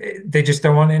they just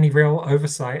don't want any real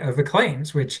oversight over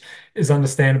claims, which is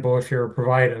understandable if you're a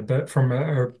provider. But from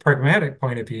a pragmatic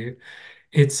point of view,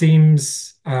 it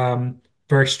seems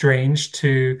very strange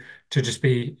to just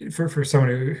be for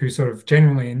someone who's sort of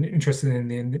genuinely interested in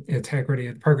the integrity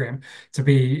of the program to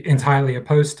be entirely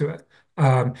opposed to it.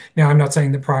 Now, I'm not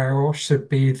saying that prior auth should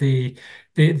be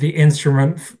the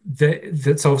instrument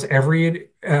that solves every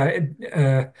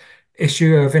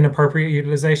issue of inappropriate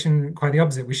utilization. Quite the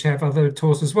opposite. We should have other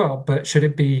tools as well. But should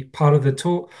it be part of the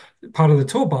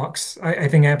toolbox? I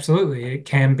think absolutely it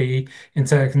can be in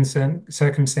certain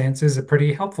circumstances a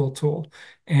pretty helpful tool.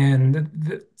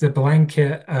 And the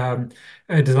blanket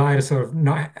desire to sort of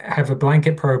not have a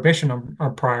blanket prohibition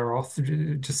on prior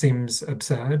auth just seems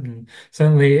absurd. And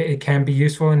certainly it can be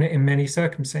useful in many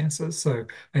circumstances. So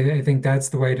I think that's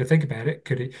the way to think about it.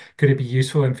 Could it be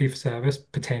useful in fee-for-service?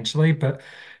 Potentially, but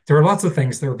there are lots of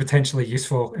things that are potentially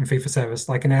useful in fee-for-service,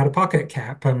 like an out-of-pocket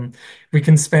cap. We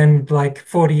can spend like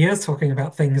 40 years talking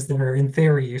about things that are in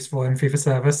theory useful in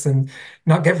fee-for-service and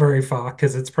not get very far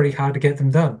because it's pretty hard to get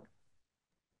them done.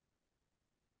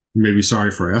 Maybe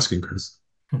sorry for asking, Chris.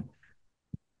 In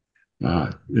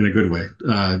a good way.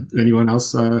 Anyone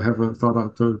else have a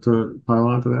thought to pile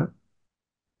on to that?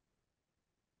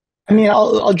 I mean,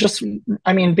 I'll just,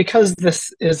 I mean, because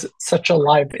this is such a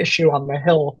live issue on the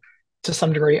Hill to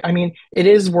some degree, I mean, it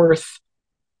is worth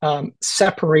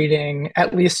separating,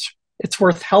 at least it's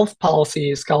worth health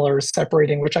policy scholars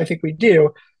separating, which I think we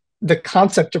do, the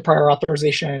concept of prior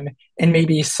authorization and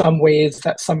maybe some ways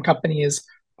that some companies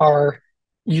are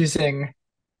using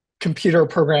computer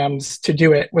programs to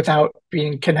do it without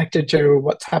being connected to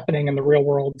what's happening in the real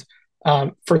world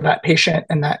for that patient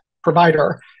and that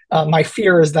provider. My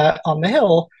fear is that on the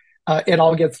Hill, it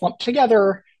all gets lumped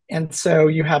together. And so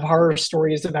you have horror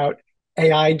stories about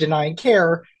AI denying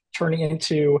care turning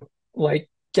into like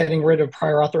getting rid of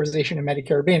prior authorization in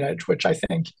Medicare Advantage, which I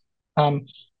think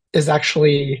is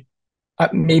actually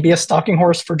maybe a stalking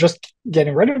horse for just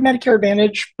getting rid of Medicare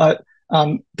Advantage. But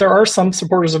there are some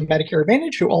supporters of Medicare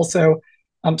Advantage who also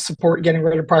support getting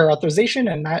rid of prior authorization.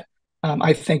 And that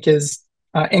I think is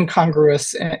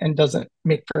incongruous and doesn't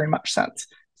make very much sense.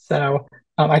 So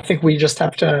I think we just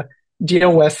have to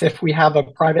deal with, if we have a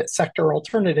private sector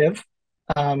alternative,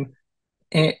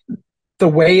 the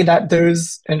way that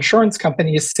those insurance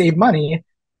companies save money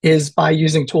is by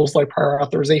using tools like prior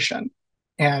authorization.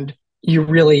 And you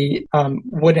really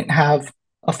wouldn't have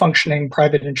a functioning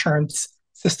private insurance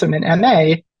system in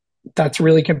MA that's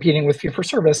really competing with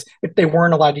fee-for-service if they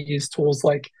weren't allowed to use tools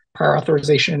like prior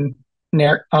authorization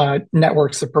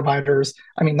networks of providers.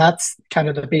 I mean, that's kind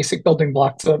of the basic building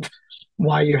blocks of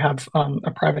why you have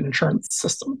a private insurance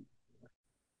system.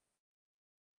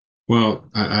 Well,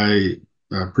 I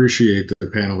appreciate the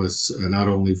panelists not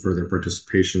only for their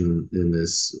participation in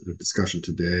this discussion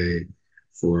today,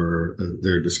 for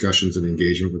their discussions and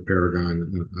engagement with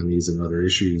Paragon on these and other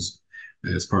issues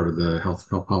as part of the health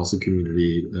policy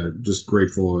community. Just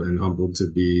grateful and humbled to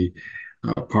be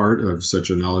part of such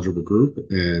a knowledgeable group,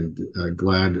 and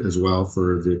glad as well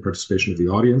for the participation of the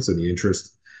audience and the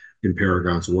interest in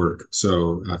Paragon's work.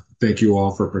 So thank you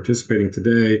all for participating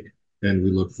today, and we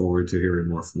look forward to hearing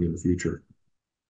more from you in the future.